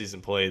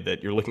postseason play,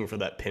 that you're looking for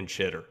that pinch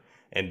hitter.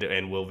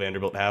 And will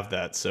Vanderbilt have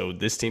that? So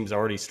this team's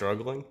already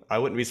struggling. I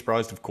wouldn't be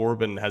surprised if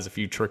Corbin has a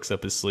few tricks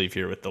up his sleeve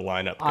here with the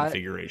lineup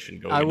configuration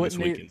going into this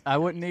weekend. I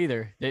wouldn't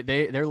either.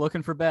 They're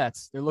looking for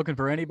bats. They're looking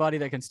for anybody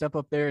that can step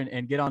up there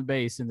and get on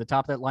base. And the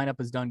top of that lineup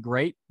has done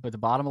great, but the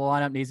bottom of the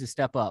lineup needs to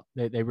step up.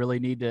 They really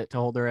need to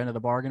hold their end of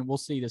the bargain. We'll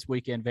see this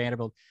weekend,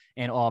 Vanderbilt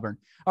and Auburn.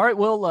 All right,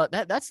 Will,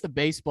 that's the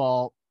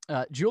baseball.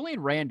 Julian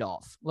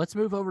Randolph. Let's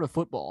move over to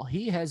football.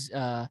 He has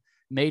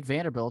made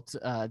Vanderbilt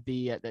that's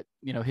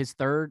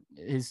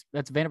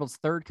Vanderbilt's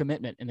third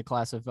commitment in the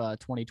class of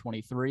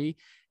 2023.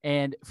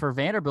 And for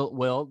Vanderbilt,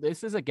 Will,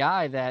 this is a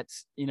guy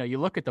that's, you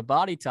look at the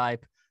body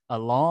type, a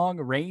long,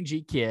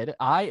 rangy kid.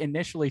 I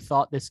initially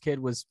thought this kid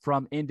was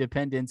from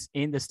Independence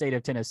in the state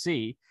of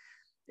Tennessee.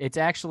 It's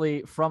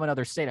actually from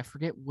another state. I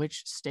forget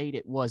which state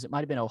it was. It might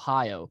have been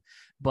Ohio,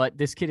 but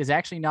this kid is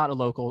actually not a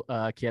local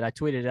kid. I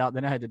tweeted it out,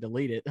 then I had to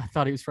delete it. I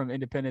thought he was from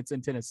Independence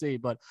in Tennessee,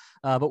 but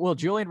Will,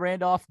 Julian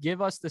Randolph,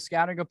 give us the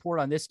scouting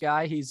report on this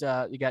guy. He's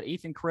you got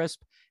Ethan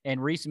Crisp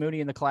and Reese Mooney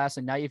in the class,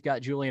 and now you've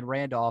got Julian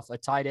Randolph, a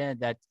tight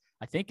end that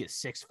I think is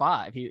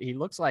 6'5". He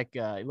looks like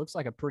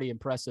a pretty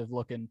impressive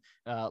looking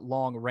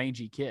long,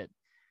 rangy kid.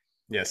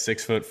 Yeah,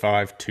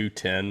 6'5",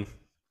 210.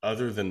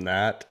 Other than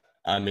that,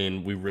 I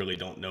mean, we really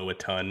don't know a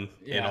ton,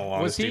 in all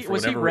honesty.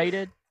 Was he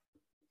rated?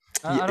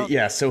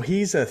 Yeah, so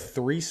he's a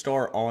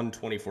 3-star on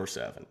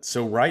 24/7.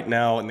 So right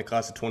now in the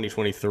class of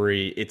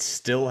 2023, it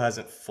still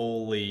hasn't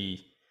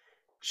fully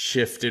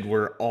shifted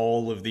where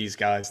all of these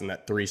guys in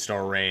that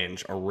 3-star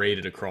range are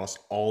rated across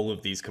all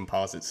of these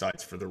composite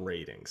sites for the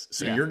ratings.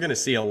 So you're going to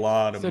see a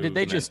lot of. So did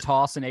they just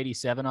toss an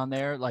 87 on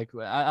there? Like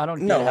I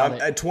don't know. No,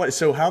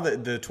 how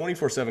the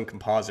 24/7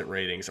 composite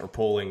ratings are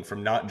pulling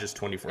from not just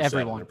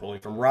 24/7. They're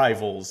pulling from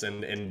Rivals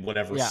and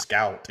whatever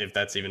Scout, if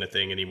that's even a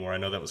thing anymore. I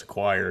know that was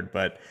acquired,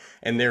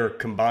 and they're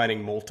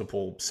combining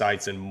multiple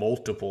sites and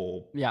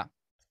multiple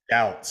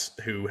scouts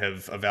who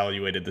have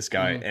evaluated this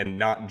guy, and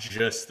not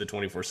just the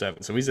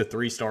 24/7. So he's a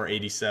 3-star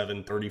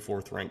 87,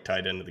 34th ranked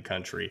tight end of the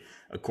country,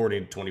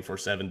 according to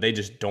 24/7. They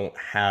just don't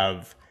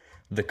have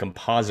the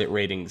composite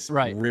ratings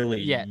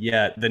really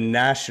yet. The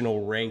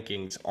national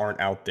rankings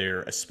aren't out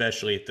there,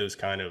 especially at those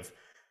kind of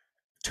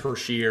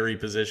tertiary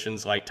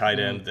positions like tight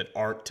end that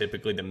aren't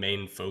typically the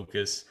main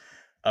focus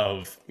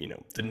of,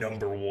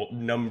 the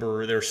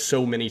number. There's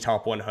so many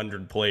top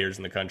 100 players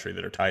in the country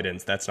that are tight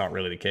ends. That's not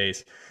really the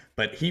case,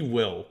 but he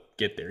will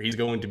get there. He's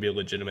going to be a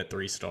legitimate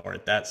 3-star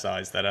at that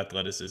size, that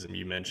athleticism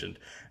you mentioned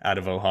out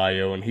of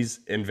Ohio.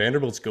 And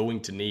Vanderbilt's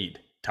going to need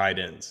tight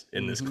ends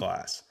in this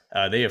class.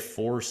 They have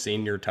 4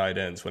 senior tight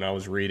ends. When I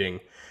was reading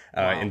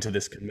into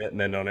this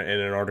commitment in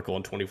an article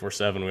on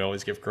 24/7, we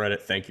always give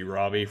credit. Thank you,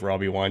 Robbie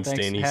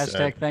Weinstein.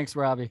 Thanks,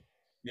 Robbie.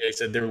 Yeah, he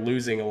said they're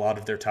losing a lot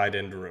of their tight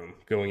end room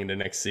going into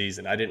next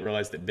season. I didn't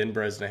realize that Ben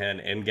Bresnahan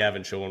and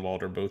Gavin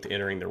Schoenwald are both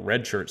entering their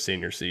redshirt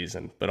senior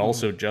season, but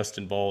also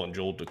Justin Ball and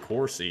Joel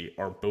DeCourcy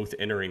are both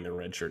entering their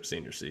redshirt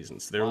senior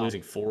season. So they're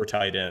losing 4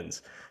 tight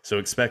ends. So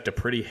expect a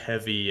pretty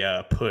heavy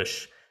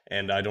push,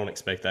 and I don't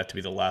expect that to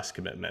be the last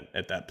commitment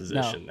at that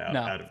position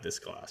out of this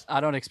class. I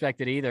don't expect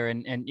it either.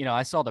 And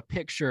I saw the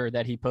picture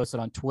that he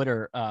posted on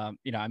Twitter.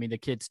 The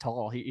kid's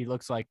tall. He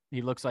looks like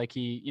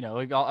he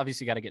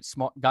obviously got to get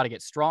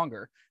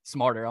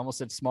smarter. I almost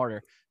said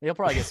smarter. He'll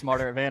probably get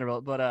smarter at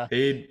Vanderbilt, but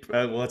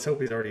let's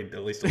hope he's already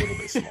at least a little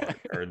bit smart,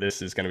 or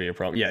this is going to be a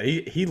problem. Yeah,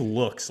 he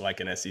looks like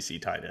an SEC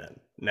tight end.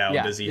 Now,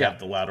 does he have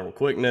the lateral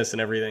quickness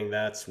and everything?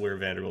 That's where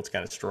Vanderbilt's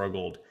kind of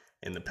struggled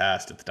in the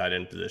past at the tight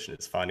end position.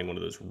 It's finding one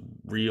of those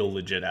real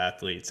legit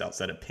athletes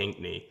outside of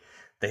Pinckney.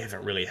 They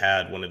haven't really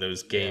had one of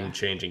those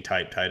game-changing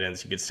type tight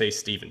ends. You could say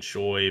Stephen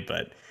Choi,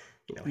 but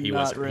he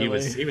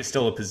was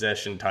still a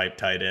possession type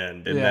tight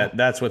end, and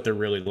that's what they're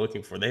really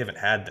looking for. They haven't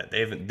had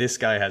that. This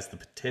guy has the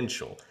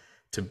potential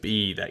to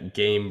be that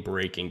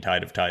game-breaking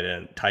type of tight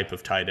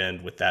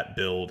end with that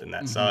build and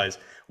that size.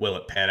 Will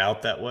it pan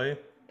out that way?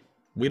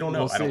 We don't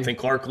know. I don't think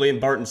Clark Lee and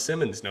Barton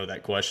Simmons know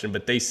that question,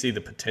 but they see the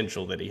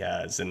potential that he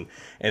has and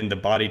the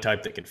body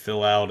type that can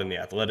fill out and the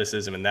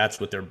athleticism, and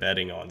that's what they're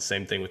betting on.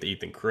 Same thing with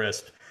Ethan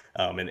Crisp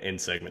in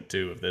segment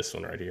 2 of this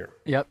one right here.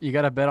 Yep, you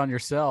got to bet on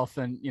yourself,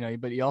 and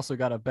but you also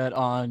got to bet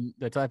on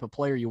the type of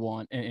player you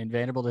want, and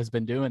Vanderbilt has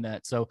been doing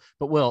that. So,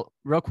 but Will,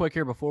 real quick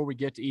here before we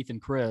get to Ethan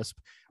Crisp,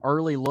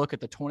 early look at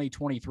the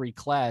 2023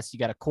 class. You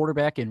got a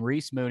quarterback in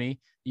Reese Mooney.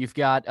 You've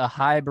got a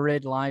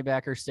hybrid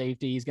linebacker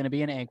safety. He's going to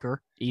be an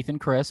anchor, Ethan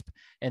Crisp.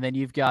 And then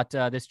you've got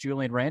this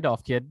Julian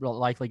Randolph kid,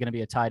 likely going to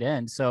be a tight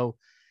end. So,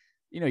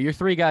 you're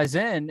 3 guys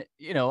in.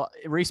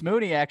 Reese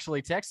Mooney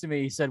actually texted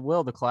me. He said,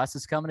 Will, the class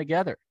is coming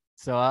together.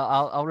 So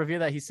I'll review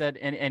that. He said,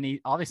 and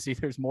he obviously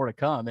there's more to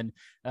come. And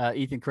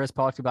Ethan Crisp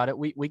talked about it.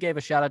 We gave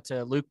a shout out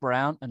to Luke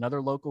Brown,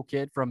 another local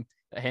kid from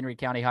Henry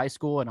County High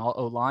School and all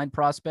O-line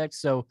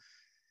prospects. So,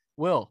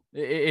 Will,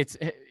 it's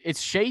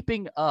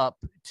shaping up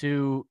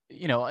to,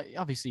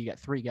 obviously you got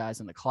 3 guys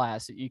in the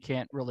class. You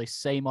can't really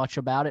say much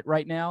about it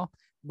right now,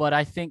 but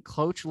I think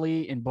Coach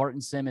Lee and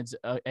Barton Simmons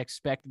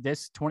expect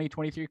this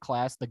 2023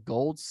 class, the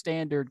gold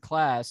standard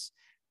class,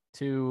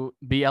 to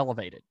be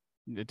elevated.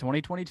 The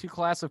 2022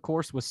 class, of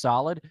course, was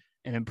solid,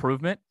 an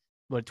improvement,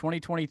 but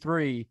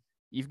 2023,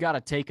 you've got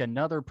to take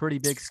another pretty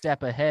big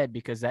step ahead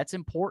because that's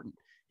important.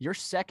 Your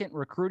second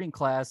recruiting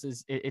class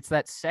it's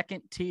that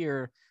second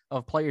tier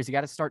of players. You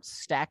got to start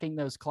stacking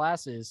those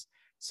classes.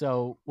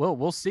 So,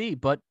 we'll see.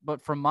 But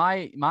from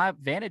my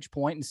vantage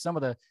point and some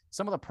of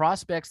the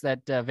prospects that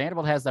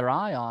Vanderbilt has their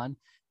eye on,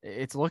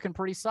 it's looking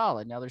pretty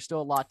solid. Now, there's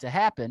still a lot to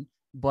happen,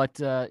 but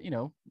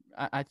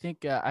I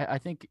think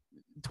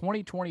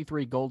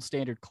 2023 gold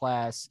standard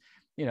class.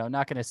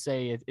 Not going to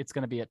say it's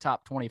going to be a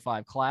top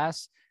 25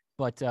 class,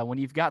 but when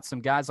you've got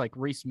some guys like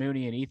Reese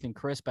Mooney and Ethan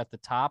Crisp at the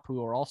top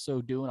who are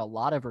also doing a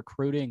lot of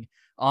recruiting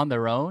on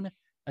their own,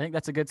 I think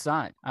that's a good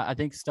sign. I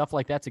think stuff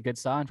like that's a good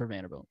sign for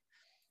Vanderbilt.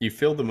 You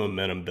feel the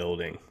momentum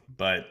building,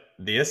 but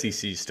the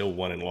SEC still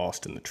won and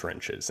lost in the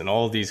trenches. And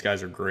all of these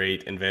guys are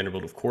great. And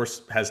Vanderbilt, of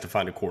course, has to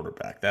find a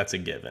quarterback. That's a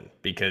given.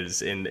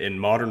 Because in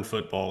modern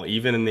football,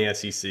 even in the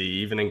SEC,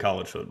 even in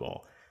college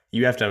football,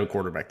 you have to have a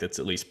quarterback that's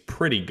at least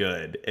pretty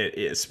good,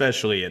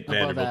 especially at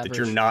Vanderbilt, that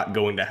you're not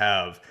going to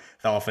have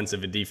the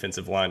offensive and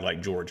defensive line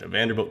like Georgia.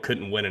 Vanderbilt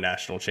couldn't win a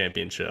national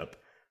championship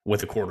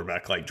with a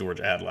quarterback like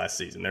Georgia had last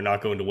season. They're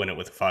not going to win it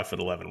with a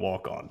 5'11"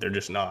 walk-on. They're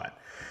just not.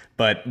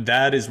 But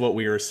that is what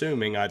we are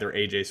assuming either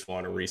A.J.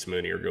 Swan or Reese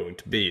Mooney are going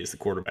to be as the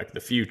quarterback of the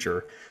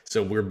future.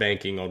 So we're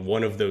banking on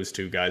one of those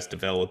 2 guys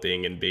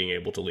developing and being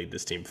able to lead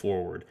this team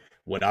forward.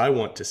 What I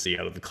want to see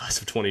out of the class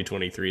of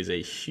 2023 is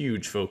a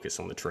huge focus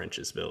on the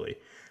trenches, Billy,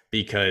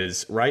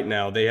 because right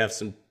now they have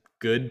some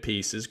good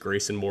pieces.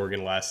 Grayson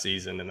Morgan last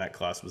season, and that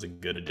class was a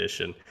good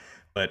addition.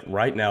 But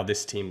right now,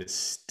 this team is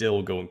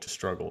still going to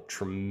struggle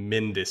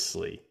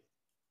tremendously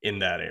in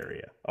that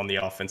area on the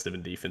offensive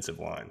and defensive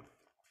line.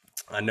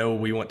 I know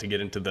we want to get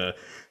into the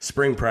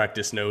spring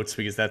practice notes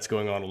because that's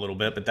going on a little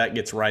bit, but that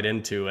gets right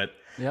into it.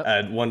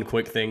 Yep. One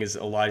quick thing is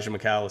Elijah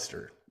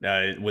McAllister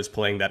was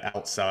playing that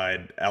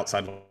outside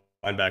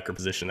linebacker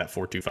position, that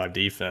 4-2-5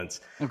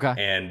 defense. Okay.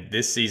 And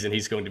this season,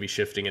 he's going to be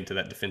shifting into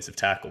that defensive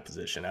tackle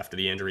position after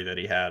the injury that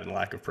he had and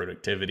lack of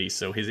productivity.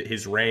 So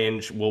his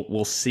range,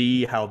 we'll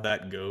see how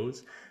that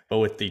goes. But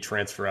with the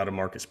transfer out of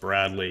Marcus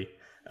Bradley,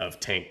 of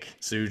Tank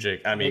Sujic,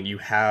 I mean, you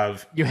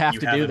have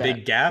a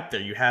big gap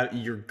there.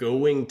 You're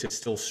going to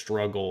still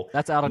struggle.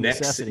 That's out of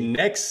necessity.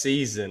 Next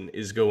season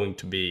is going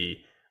to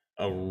be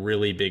a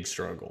really big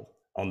struggle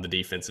on the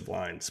defensive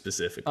line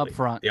specifically. Up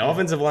front. The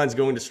offensive line is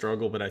going to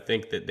struggle, but I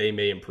think that they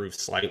may improve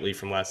slightly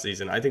from last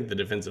season. I think the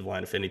defensive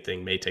line, if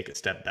anything, may take a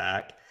step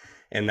back,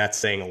 and that's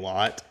saying a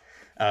lot.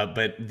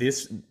 But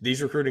these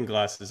recruiting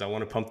classes, I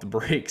want to pump the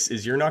brakes,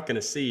 is you're not going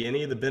to see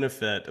any of the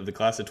benefit of the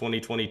class of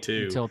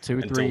 2022 until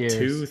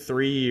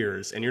 2-3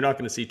 years. And you're not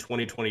going to see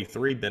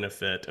 2023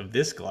 benefit of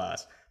this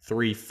class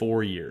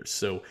 3-4 years.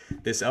 So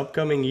this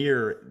upcoming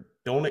year,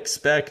 don't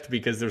expect,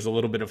 because there's a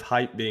little bit of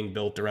hype being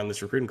built around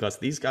this recruiting class,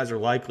 these guys are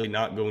likely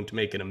not going to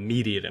make an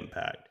immediate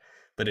impact.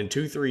 But in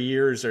 2-3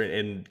 years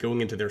and going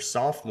into their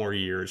sophomore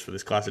years for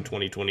this class of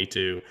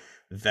 2022,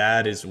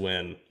 that is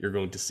when you're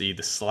going to see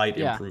the slight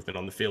improvement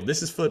on the field.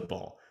 This is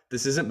football.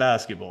 This isn't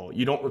basketball.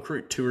 You don't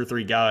recruit 2 or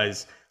 3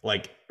 guys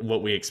like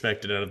what we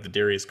expected out of the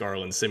Darius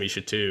Garland, Semi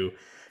Shatu,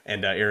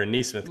 and Aaron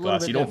Nesmith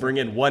class. You don't bring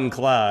in one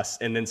class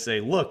and then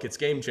say, look, it's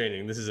game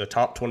changing. This is a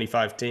top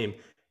 25 team.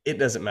 It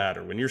doesn't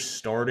matter. When you're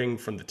starting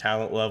from the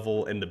talent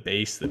level and the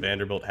base that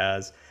Vanderbilt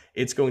has,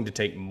 it's going to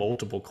take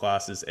multiple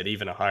classes at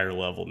even a higher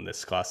level than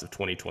this class of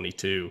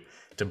 2022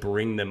 to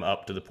bring them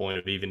up to the point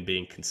of even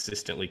being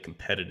consistently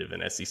competitive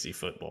in SEC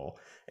football.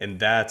 And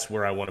that's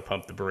where I want to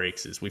pump the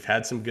brakes. Is we've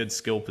had some good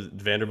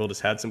Vanderbilt has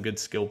had some good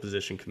skill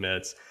position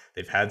commits.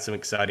 They've had some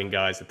exciting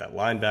guys at that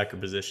linebacker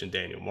position,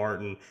 Daniel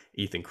Martin,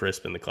 Ethan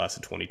Crisp in the class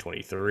of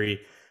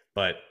 2023.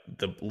 But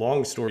the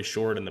long story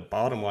short and the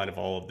bottom line of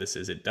all of this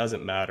is it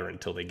doesn't matter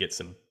until they get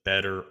some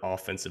better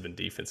offensive and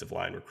defensive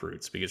line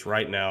recruits. Because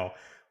right now,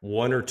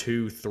 1 or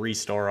 2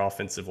 3-star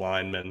offensive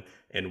linemen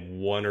and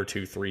 1 or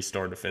 2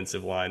 3-star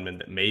defensive linemen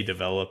that may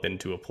develop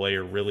into a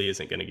player really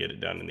isn't going to get it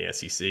done in the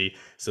SEC.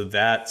 So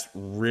that's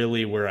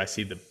really where I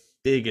see the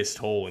biggest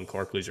hole in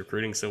Clark Lea's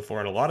recruiting so far.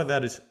 And a lot of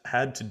that has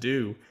had to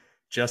do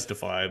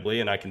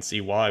justifiably, and I can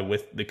see why,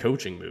 with the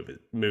coaching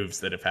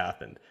moves that have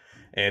happened.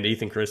 And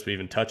Ethan Crisp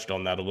even touched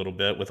on that a little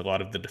bit with a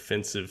lot of the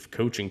defensive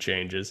coaching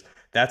changes.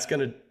 That's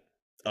going to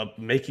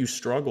make you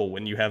struggle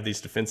when you have these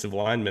defensive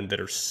linemen that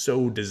are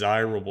so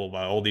desirable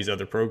by all these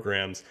other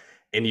programs,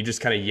 and you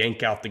just kind of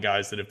yank out the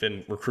guys that have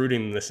been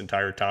recruiting them this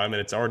entire time, and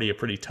it's already a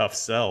pretty tough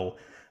sell,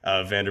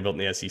 Vanderbilt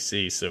in the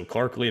SEC. So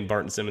Clark Lea and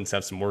Barton Simmons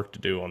have some work to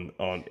do in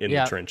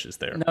the trenches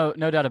there.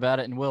 No doubt about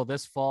it. And Will,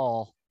 this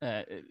fall,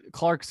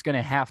 Clark's going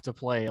to have to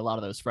play a lot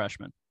of those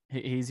freshmen.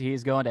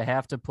 He's going to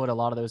have to put a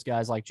lot of those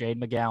guys like Jade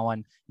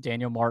McGowan,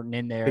 Daniel Martin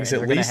in there. Because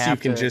at least you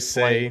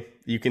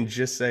can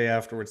just say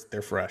afterwards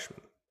they're freshmen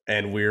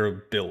and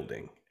we're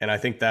building. And I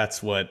think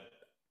that's what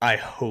I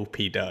hope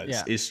he does.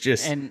 Yeah. It's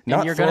just and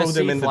not you're throw gonna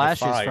them see into flashes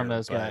the fire, from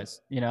those guys.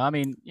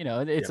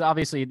 It's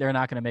obviously they're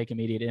not going to make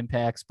immediate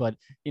impacts, but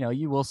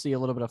you will see a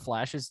little bit of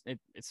flashes.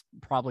 It's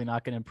probably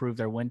not going to improve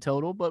their win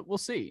total, but we'll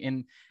see.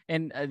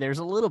 And there's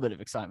a little bit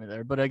of excitement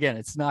there, but again,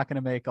 it's not going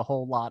to make a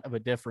whole lot of a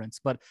difference.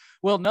 But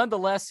well,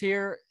 nonetheless,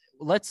 here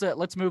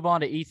let's move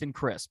on to Ethan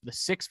Crisp, the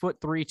 6'3",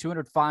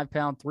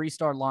 205-pound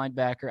 3-star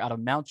linebacker out of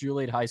Mount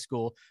Juliet High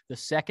School, the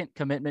second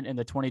commitment in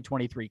the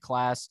 2023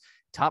 class.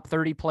 Top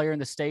 30 player in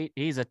the state.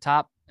 He's a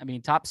top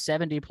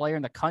 70 player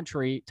in the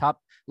country,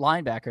 top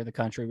linebacker in the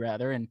country,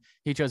 rather. And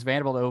he chose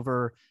Vanderbilt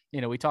over,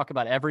 we talk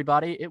about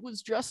everybody. It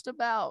was just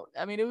about,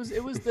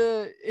 it was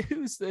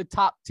the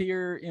top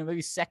tier,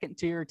 maybe second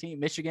tier team,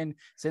 Michigan,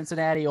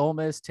 Cincinnati, Ole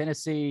Miss,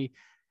 Tennessee.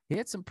 He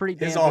had some pretty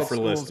damn His good offer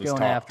schools list was going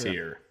top after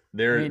tier. him.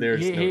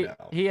 There's no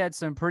doubt. He had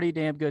some pretty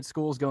damn good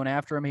schools going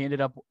after him. He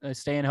ended up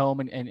staying home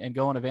and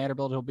going to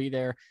Vanderbilt. He'll be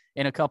there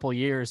in a couple of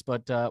years.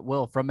 But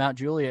Will, from Mount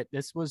Juliet,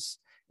 this was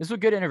a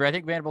good interview. I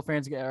think Vanderbilt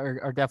fans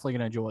are definitely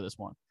going to enjoy this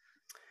one.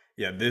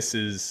 Yeah, this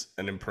is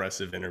an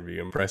impressive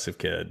interview, impressive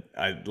kid.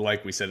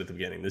 Like we said at the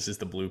beginning, this is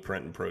the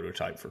blueprint and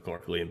prototype for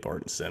Clark Lea and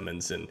Barton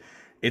Simmons. And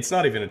it's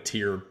not even a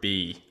tier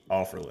B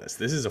offer list.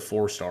 This is a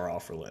 4-star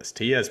offer list.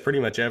 He has pretty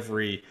much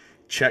every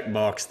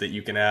checkbox that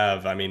you can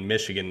have.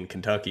 Michigan,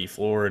 Kentucky,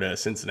 Florida,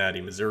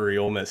 Cincinnati, Missouri,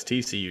 Ole Miss,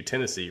 TCU,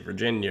 Tennessee,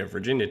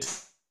 Virginia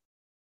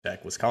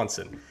Tech,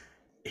 Wisconsin.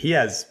 He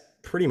has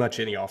pretty much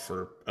any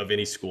offer of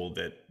any school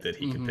that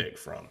he could pick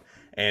from.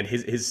 And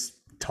his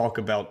talk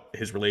about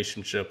his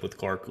relationship with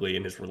Clark Lea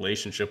and his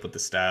relationship with the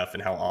staff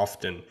and how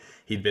often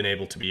he'd been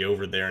able to be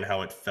over there and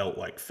how it felt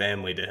like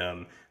family to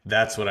him,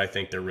 that's what I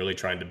think they're really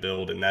trying to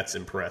build, and that's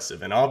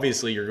impressive. And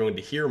obviously you're going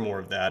to hear more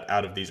of that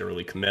out of these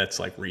early commits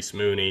like Reese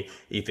Mooney,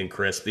 Ethan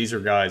Crisp. These are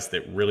guys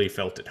that really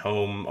felt at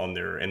home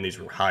and these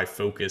were high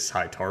focus,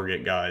 high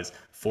target guys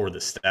for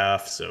the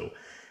staff. So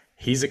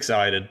he's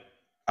excited.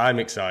 I'm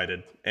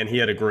excited. And he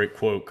had a great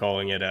quote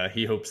calling it,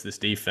 he hopes this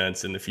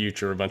defense in the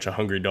future are a bunch of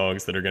hungry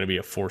dogs that are going to be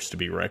a force to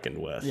be reckoned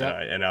with.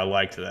 Yep. And I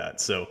liked that.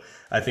 So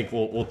I think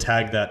we'll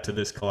tag that to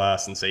this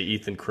class and say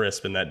Ethan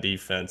Crisp and that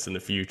defense in the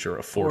future,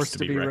 a force to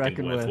be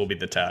reckoned with, will be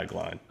the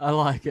tagline. I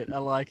like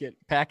it.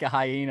 Pack of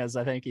hyenas,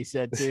 I think he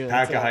said too.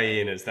 Pack of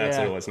hyenas. That's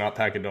what it was. Not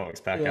pack of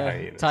dogs, pack of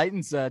hyenas.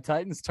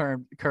 Titans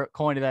term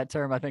coined that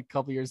term, I think a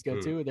couple years ago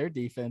too, with their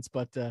defense.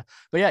 But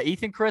yeah,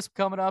 Ethan Crisp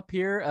coming up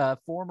here,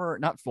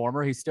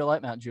 he's still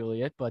at Mount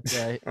Juliet, but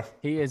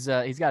he's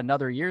got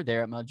another year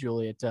there at Mount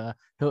Juliet.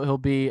 He'll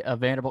be a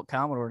Vanderbilt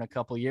Commodore in a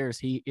couple of years.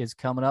 He is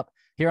coming up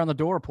here on the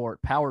Door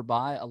Report, powered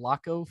by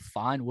Alaco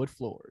Fine Wood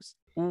Floors.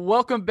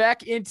 Welcome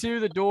back into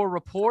the Door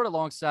Report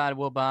alongside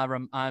Will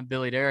Byram. I'm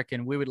Billy Derrick,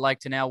 and we would like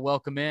to now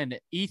welcome in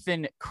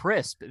Ethan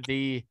Crisp,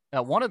 the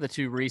one of the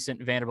two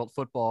recent Vanderbilt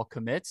football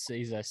commits.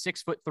 He's a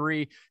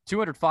 6'3",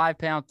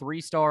 205-pound,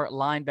 three-star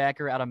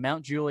linebacker out of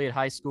Mount Juliet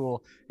High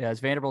School.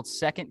 He's Vanderbilt's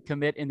second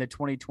commit in the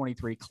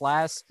 2023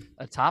 class,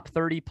 a top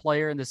 30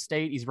 player in the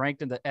state. He's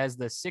ranked as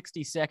the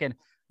 62nd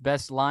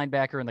best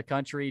linebacker in the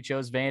country. He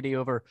chose Vandy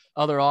over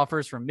other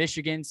offers from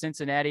Michigan,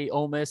 Cincinnati,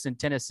 Ole Miss, and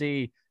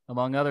Tennessee,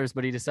 among others,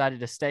 but he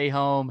decided to stay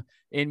home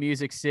in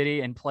Music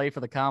City and play for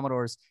the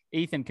Commodores.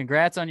 Ethan,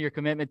 congrats on your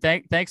commitment.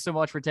 Thanks so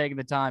much for taking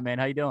the time, man.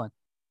 How you doing?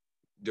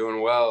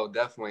 Doing well,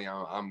 definitely.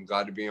 I'm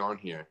glad to be on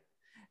here.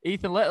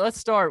 Ethan, let's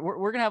start.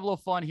 We're gonna have a little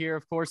fun here.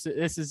 Of course,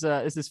 this is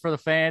for the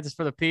fans, it's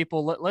for the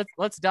people.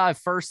 Let's dive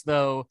first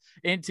though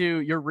into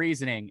your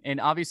reasoning. And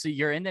obviously,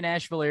 you're in the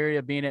Nashville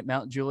area, being at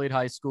Mount Juliet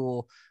High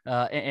School,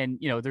 and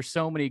you know there's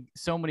so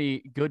many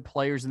good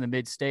players in the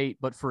mid-state.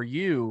 But for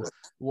you,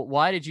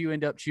 why did you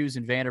end up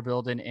choosing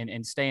Vanderbilt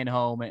and staying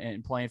home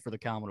and playing for the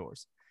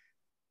Commodores?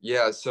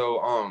 Yeah,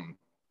 so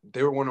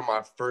they were one of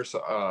my first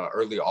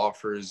early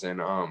offers,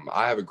 and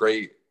I have a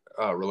great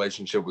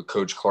relationship with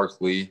Coach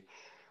Clark Lee.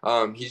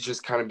 He's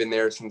just kind of been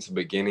there since the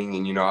beginning,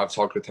 and I've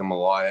talked with him a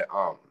lot.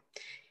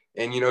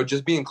 And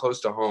just being close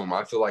to home,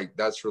 I feel like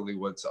that's really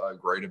what's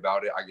great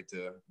about it. I get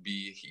to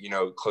be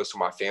close to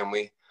my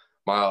family.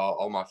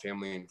 All my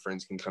family and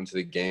friends can come to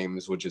the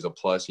games, which is a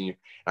plus. And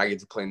I get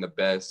to play in the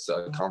best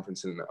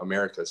conference in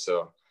America.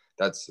 So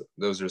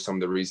those are some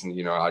of the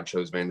reasons I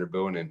chose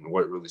Vanderbilt and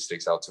what really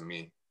sticks out to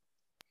me.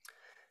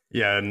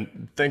 Yeah,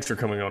 and thanks for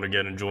coming on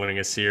again and joining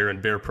us here in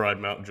Bear Pride,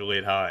 Mount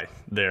Juliet High.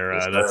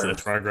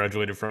 That's where I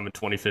graduated from in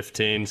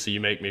 2015, so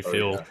you make me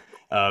feel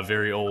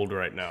very old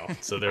right now.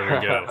 So there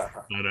we go.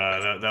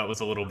 But that was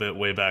a little bit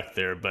way back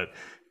there. But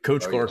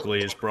Coach Clark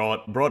Lee has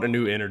brought a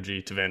new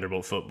energy to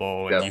Vanderbilt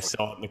football, and you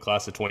saw it in the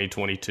class of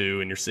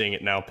 2022, and you're seeing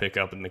it now pick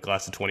up in the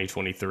class of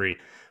 2023.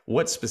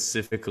 What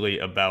specifically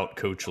about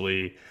Coach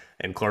Lee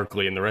and Clark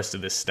Lee and the rest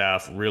of this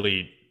staff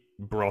really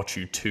brought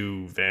you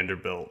to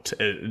Vanderbilt?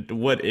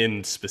 What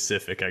in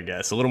specific, I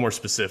guess, a little more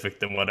specific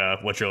than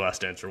what your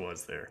last answer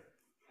was there?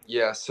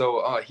 Yeah,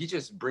 so he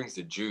just brings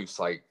the juice,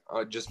 like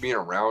just being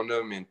around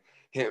him and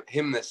him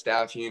and the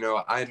staff.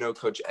 I know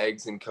Coach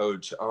Eggs and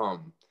Coach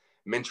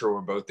Mentor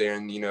were both there,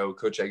 and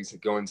Coach Eggs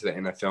going to the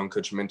NFL and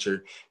Coach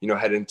Mentor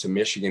heading to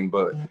Michigan,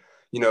 but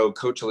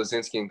Coach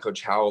Lazinski and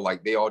Coach Howell,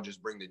 like they all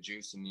just bring the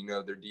juice, and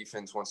their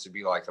defense wants to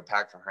be like a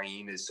pack of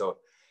hyenas. So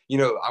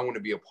I want to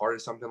be a part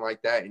of something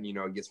like that. And,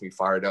 it gets me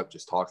fired up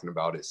just talking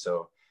about it.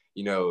 So,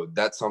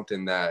 that's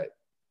something that,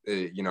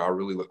 I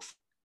really look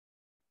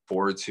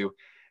forward to.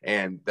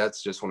 And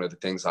that's just one of the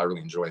things I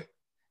really enjoy.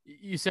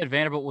 You said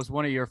Vanderbilt was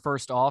one of your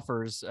first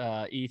offers,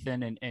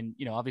 Ethan, and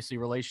obviously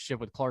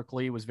relationship with Clark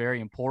Lee was very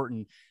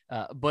important.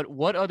 But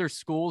what other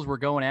schools were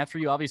going after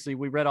you? Obviously,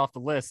 we read off the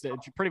list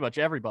pretty much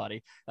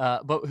everybody.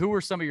 But who were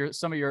some of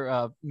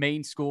your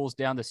main schools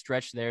down the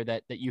stretch there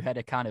that you had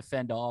to kind of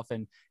fend off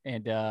and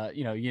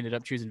you ended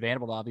up choosing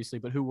Vanderbilt, obviously.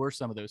 But who were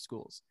some of those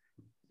schools?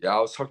 Yeah,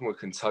 I was talking with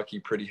Kentucky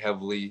pretty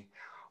heavily,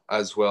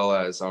 as well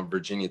as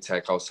Virginia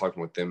Tech. I was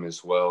talking with them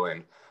as well,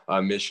 and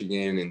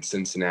Michigan and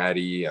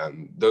Cincinnati.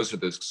 Those are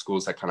the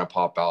schools that kind of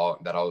pop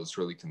out that I was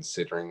really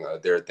considering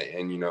there at the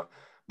end,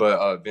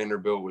 But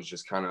Vanderbilt was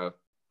just kind of,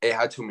 it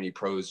had too many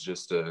pros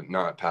just to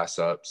not pass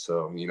up.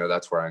 So,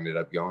 that's where I ended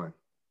up going.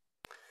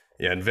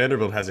 Yeah, and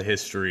Vanderbilt has a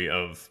history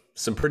of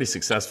some pretty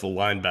successful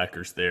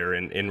linebackers there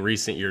in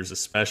recent years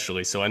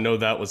especially. So I know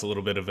that was a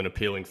little bit of an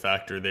appealing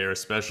factor there,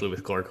 especially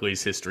with Clark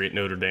Lee's history at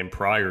Notre Dame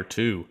prior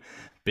to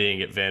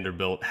being at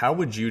Vanderbilt. How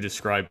would you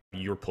describe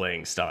your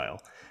playing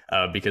style?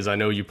 Because I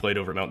know you played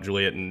over at Mount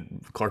Juliet,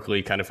 and Clark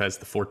Lee kind of has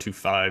the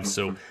 4-2-5.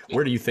 So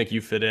where do you think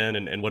you fit in,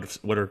 and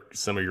what are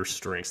some of your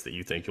strengths that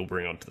you think you'll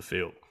bring onto the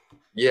field?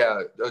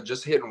 Yeah,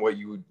 just hitting what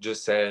you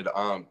just said.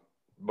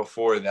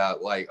 Before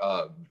that, like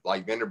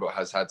Vanderbilt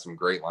has had some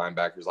great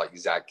linebackers like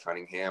Zach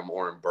Cunningham,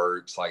 Oren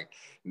Burks. Like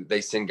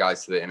they send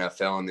guys to the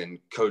NFL, and then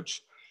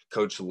Coach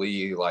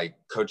Lee, like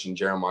coaching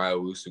Jeremiah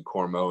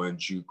Owusu-Koroma and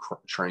Jude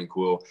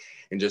Tranquil,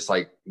 and just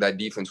like that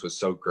defense was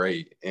so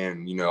great.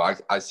 And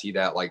I see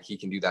that like he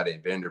can do that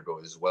at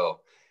Vanderbilt as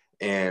well.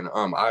 And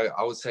I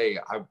would say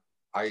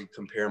I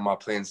compare my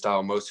playing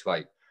style most to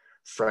like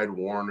Fred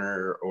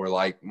Warner, or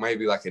like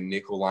maybe like a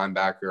nickel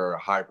linebacker or a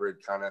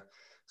hybrid kind of,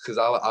 because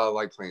I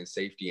like playing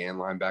safety and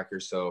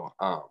linebacker. So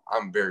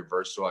I'm very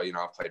versatile.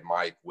 I've played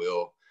Mike,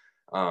 Will,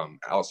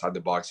 outside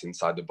the box,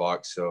 inside the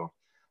box. So,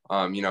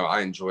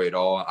 I enjoy it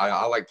all.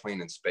 I like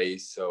playing in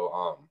space.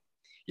 So,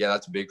 yeah,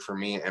 that's big for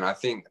me. And I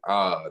think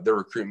they're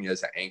recruiting me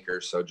as an anchor.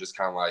 So just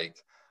kind of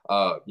like,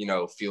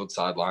 field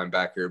side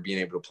linebacker, being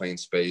able to play in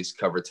space,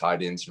 cover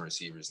tight ends and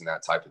receivers and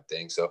that type of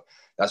thing. So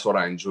that's what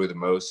I enjoy the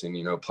most.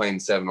 And, playing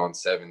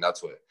 7-on-7,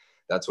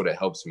 that's what it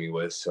helps me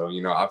with. So,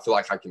 I feel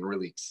like I can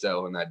really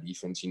excel in that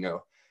defense,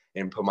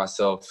 and put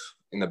myself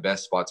in the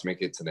best spot to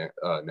make it to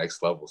the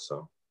next level.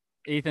 So.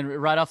 Ethan,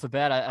 right off the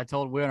bat, I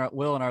told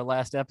Will in our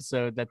last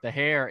episode that the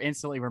hair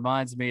instantly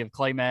reminds me of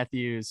Clay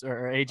Matthews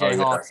or AJ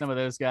Hawk, some of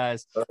those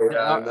guys. Oh,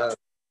 yeah,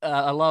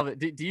 I love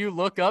it. Do you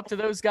look up to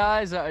those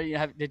guys?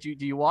 Do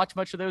you watch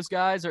much of those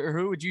guys, or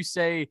who would you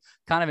say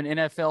kind of an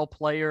NFL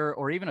player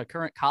or even a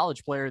current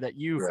college player that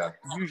you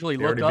usually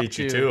look up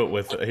to?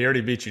 He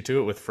already beat you to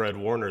it with Fred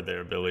Warner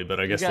there, Billy. But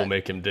I guess we'll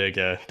make him dig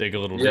a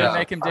little deeper.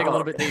 Make him dig a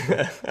little bit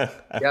deeper.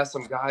 Yeah,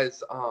 some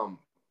guys.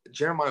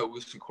 Jeremiah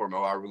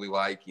Owusu-Koramoah, I really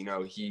like. You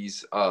know, he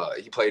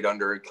played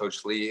under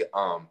Coach Lee.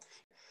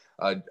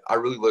 I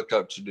really looked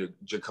up to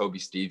Jacoby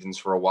Stevens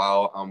for a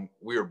while.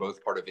 We were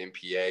both part of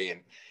MPA,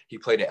 and he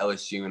played at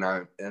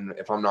LSU, and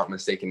if I'm not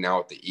mistaken, now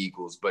with the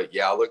Eagles. But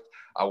yeah,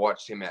 I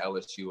watched him at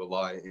LSU a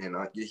lot, and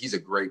he's a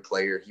great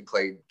player. He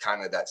played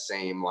kind of that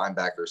same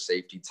linebacker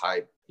safety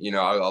type. You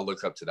know, I'll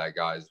look up to that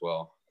guy as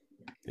well.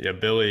 Yeah,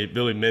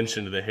 Billy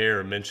mentioned the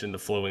hair, mentioned the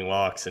flowing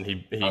locks, and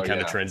he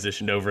kind of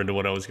transitioned over into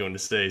what I was going to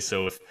say.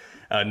 So if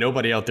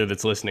nobody out there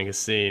that's listening has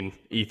seen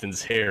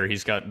Ethan's hair,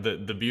 he's got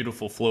the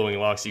beautiful flowing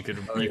locks you could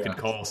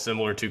call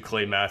similar to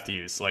Clay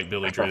Matthews, like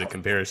Billy drew the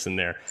comparison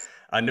there.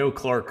 I know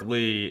Clark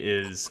Lee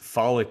is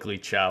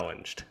follically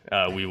challenged.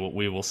 We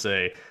will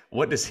say,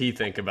 what does he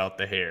think about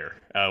the hair?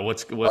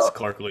 What's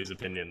Clark Lee's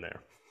opinion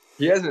there?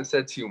 He hasn't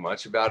said too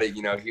much about it.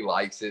 You know, he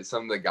likes it.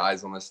 Some of the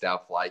guys on the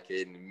staff like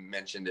it and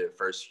mentioned it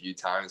first few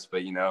times,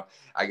 but, you know,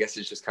 I guess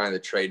it's just kind of the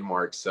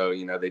trademark. So,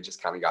 you know, they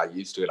just kind of got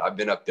used to it. I've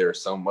been up there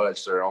so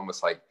much. They're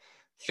almost like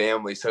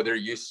family. So they're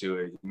used to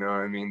it. You know what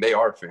I mean? They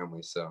are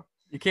family. So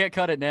you can't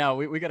cut it now.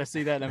 We got to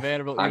see that in a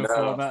Vanderbilt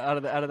uniform out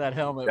of that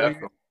helmet.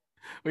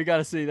 We got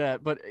to see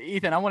that. But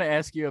Ethan, I want to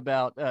ask you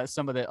about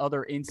some of the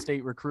other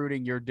in-state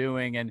recruiting you're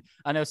doing. And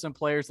I know some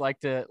players like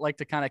to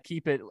kind of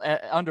keep it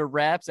under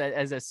wraps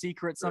as a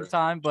secret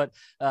sometime, but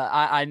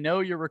I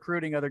know you're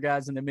recruiting other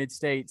guys in the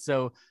mid-state.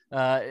 So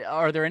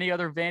are there any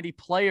other Vandy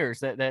players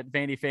that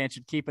Vandy fans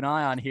should keep an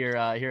eye on here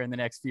in the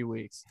next few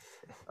weeks?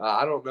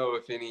 I don't know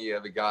if any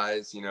of the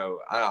guys, you know,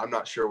 I'm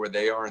not sure where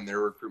they are in their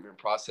recruitment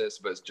process,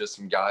 but it's just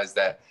some guys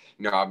that,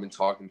 you know, I've been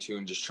talking to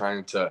and just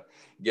trying to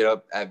get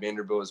up at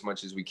Vanderbilt as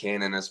much as we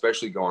can, and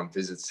especially go on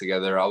visits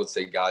together. I would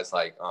say guys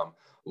like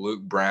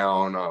Luke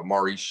Brown,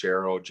 Maurice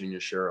Sherrill, Junior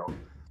Sherrill,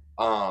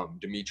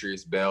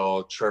 Demetrius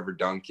Bell, Trevor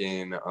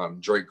Duncan,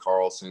 Drake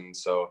Carlson.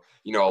 So,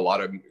 you know, a lot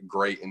of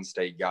great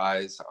in-state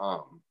guys.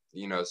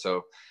 You know,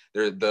 so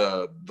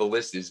the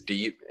list is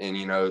deep, and,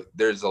 you know,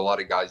 there's a lot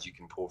of guys you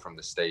can pull from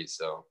the state.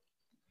 So.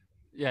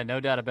 Yeah, no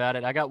doubt about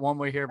it. I got one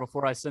more here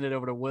before I send it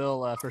over to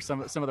Will for some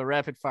of the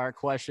rapid fire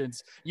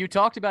questions. You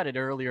talked about it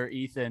earlier,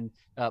 Ethan,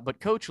 but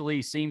Coach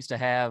Lee seems to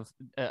have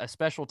a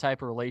special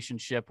type of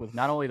relationship with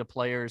not only the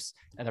players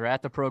that are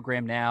at the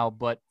program now,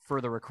 but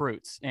for the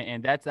recruits.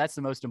 And that's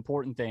the most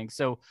important thing.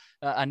 So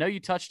I know you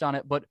touched on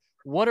it, but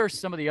what are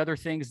some of the other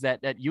things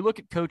that you look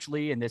at Coach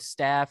Lee and this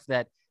staff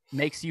that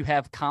makes you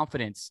have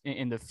confidence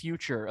in the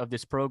future of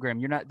this program?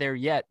 You're not there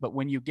yet, but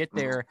when you get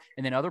there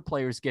and then other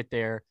players get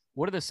there,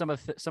 what are some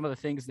of the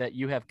things that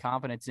you have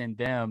confidence in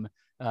them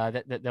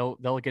that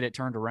they'll get it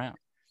turned around?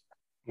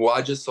 Well,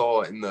 I just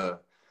saw in the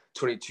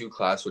 22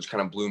 class, which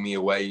kind of blew me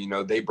away. You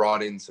know, they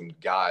brought in some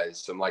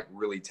guys, some like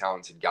really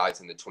talented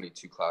guys in the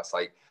 22 class,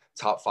 like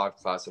top 5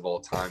 class of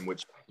all time,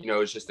 which, you know,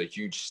 is just a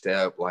huge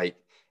step, like,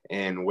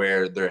 and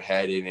where they're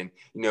headed. And,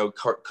 you know,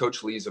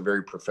 Coach Lee is a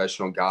very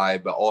professional guy,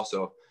 but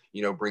also,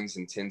 you know, brings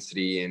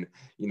intensity and,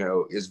 you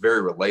know, is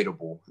very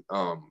relatable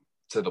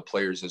to the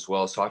players as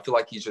well. So I feel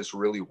like he's just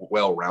really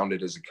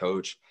well-rounded as a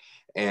coach.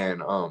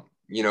 And,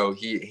 you know,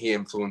 he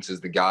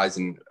influences the guys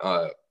and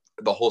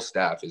the whole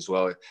staff as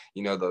well.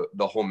 You know,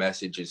 the whole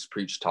message is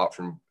preached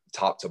from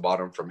top to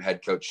bottom, from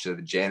head coach to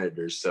the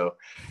janitors. So,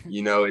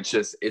 you know, it's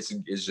just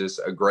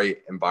a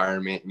great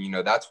environment. And, you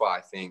know, that's why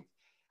I think,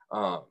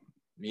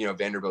 you know,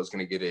 Vanderbilt is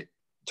going to get it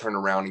turn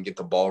around and get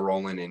the ball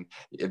rolling. And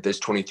if this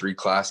 23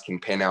 class can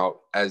pan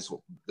out as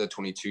the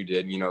 22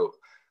 did, you know,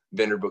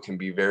 Vanderbilt can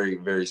be very,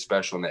 very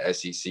special in the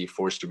SEC,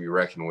 force to be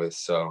reckoned with.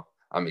 So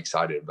I'm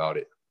excited about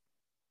it.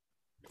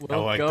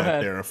 Well, I like that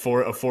ahead. There,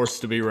 a force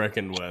to be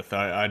reckoned with.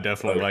 I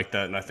definitely like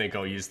that, and I think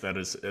I'll use that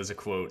as a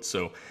quote.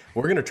 So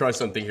we're going to try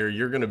something here.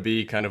 You're going to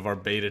be kind of our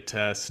beta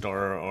test,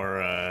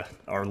 our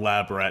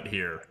lab rat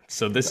here.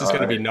 So this is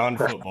going to be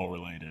non-football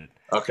related.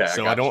 Okay.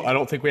 So I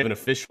don't think we have an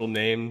official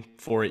name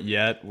for it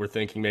yet. We're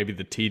thinking maybe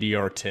the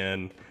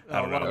TDR10.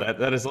 I don't know.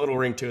 That is a little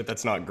ring to it.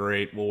 That's not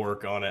great. We'll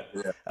work on it.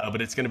 Yeah.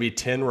 But it's going to be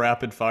 10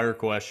 rapid fire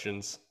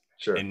questions.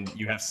 Sure. And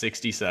you have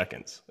 60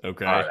 seconds.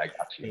 Okay. All right, I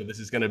got you. So this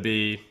is going to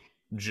be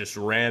just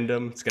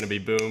random. It's going to be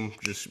boom,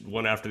 just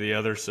one after the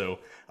other. So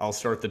I'll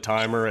start the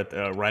timer at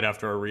right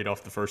after I read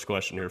off the first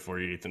question here for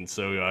you, Ethan.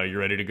 So you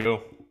ready to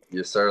go?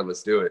 Yes, sir.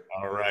 Let's do it.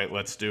 All right,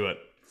 let's do it.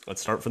 Let's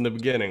start from the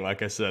beginning.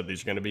 Like I said,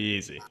 these are going to be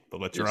easy,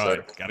 but let's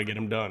ride. Got to get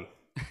them done.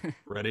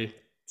 Ready,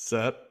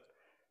 set.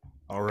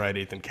 All right,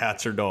 Ethan.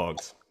 Cats or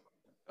dogs?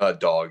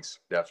 Dogs,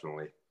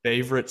 definitely.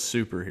 Favorite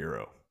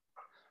superhero?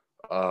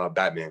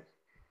 Batman.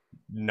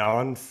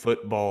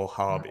 Non-football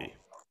hobby?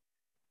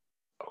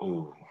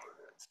 Oh.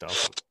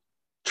 Stuff.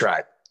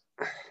 Track.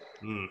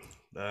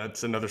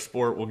 That's another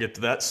sport. We'll get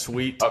to that.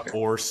 Sweet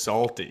or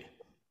salty?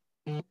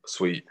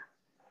 Sweet.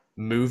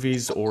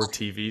 Movies or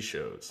TV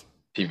shows?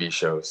 TV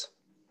shows.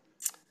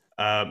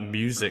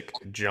 Music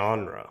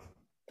genre?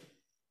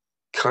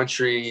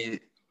 Country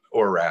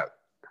or rap?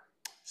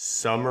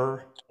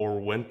 Summer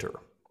or winter?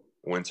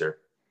 Winter.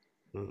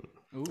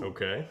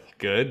 Okay,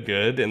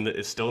 good. And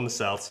it's still in the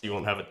South, so you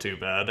won't have it too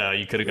bad.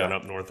 You could have gone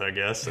up north, I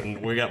guess,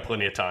 and we got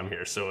plenty of time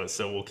here, so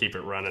we'll keep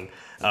it running.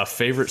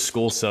 Favorite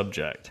school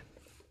subject?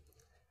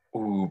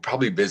 Ooh,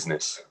 probably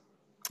business.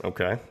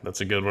 Okay,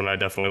 that's a good one. I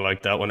definitely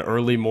like that one.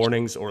 Early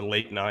mornings or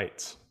late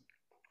nights?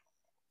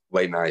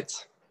 Late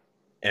nights.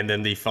 And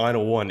then the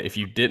final one, if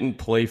you didn't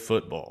play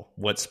football,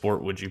 what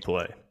sport would you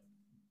play?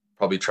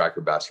 Probably track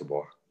or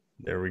basketball.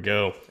 There we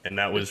go. And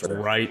that was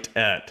right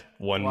at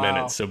 1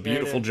 minute. So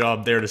beautiful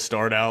job there to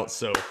start out.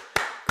 So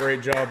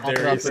great job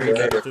there. Through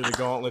the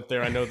gauntlet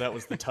there. I know that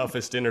was the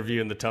toughest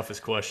interview and the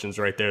toughest questions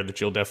right there that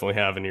you'll definitely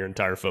have in your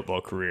entire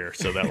football career.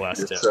 So that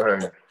last tip.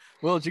 Sorry.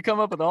 Will, did you come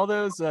up with all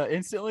those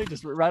instantly,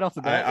 just right off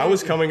the bat? I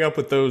was coming up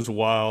with those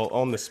while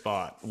on the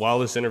spot, while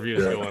this interview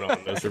is going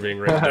on. Those are being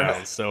written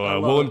down.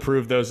 So we'll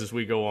improve those as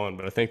we go on,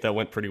 but I think that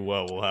went pretty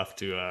well. We'll have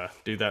to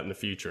do that in the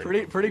future.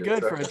 Pretty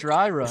good for a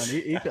dry run.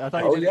 Ethan, I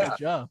thought you did a good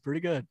job.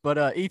 Pretty good.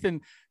 But Ethan,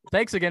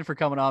 thanks again for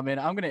coming on, man.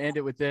 I'm going to end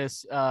it with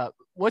this.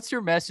 What's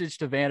your message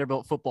to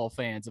Vanderbilt football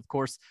fans? Of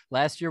course,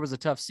 last year was a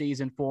tough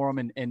season for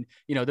them, and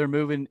you know they're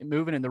moving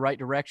in the right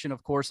direction,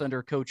 of course,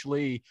 under Coach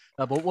Lee.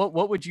 But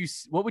what would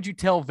you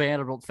tell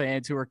Vanderbilt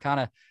fans who are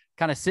kind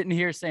of sitting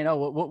here saying,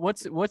 "Oh,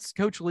 what's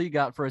Coach Lee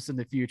got for us in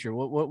the future?"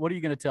 What are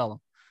you going to tell them?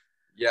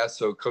 Yeah,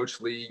 so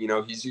Coach Lee, you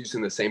know, he's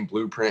using the same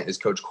blueprint as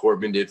Coach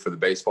Corbin did for the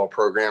baseball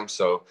program.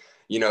 So,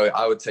 you know,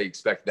 I would say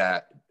expect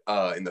that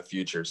in the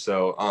future.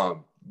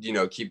 So, you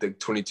know, keep the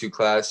 22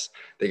 class.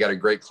 They got a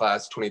great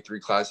class. 23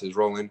 class is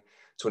rolling.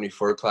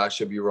 24 class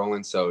should be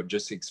rolling. So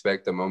just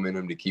expect the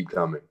momentum to keep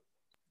coming.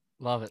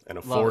 Love it. And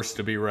a force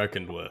to be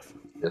reckoned with.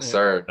 Yes,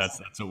 sir. That's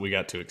what we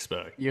got to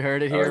expect. You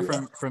heard it here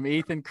from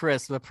Ethan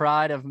Crisp, the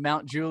pride of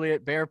Mount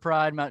Juliet, Bear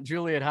Pride, Mount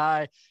Juliet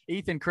High.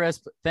 Ethan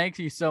Crisp, thank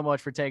you so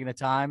much for taking the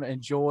time.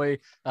 Enjoy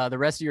the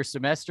rest of your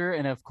semester.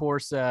 And of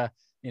course,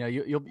 you know,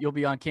 you'll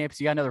be on campus.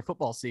 You got another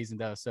football season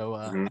though.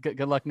 So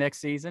good luck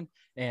next season.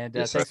 And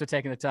thanks for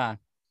taking the time.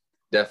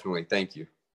 Definitely. Thank you.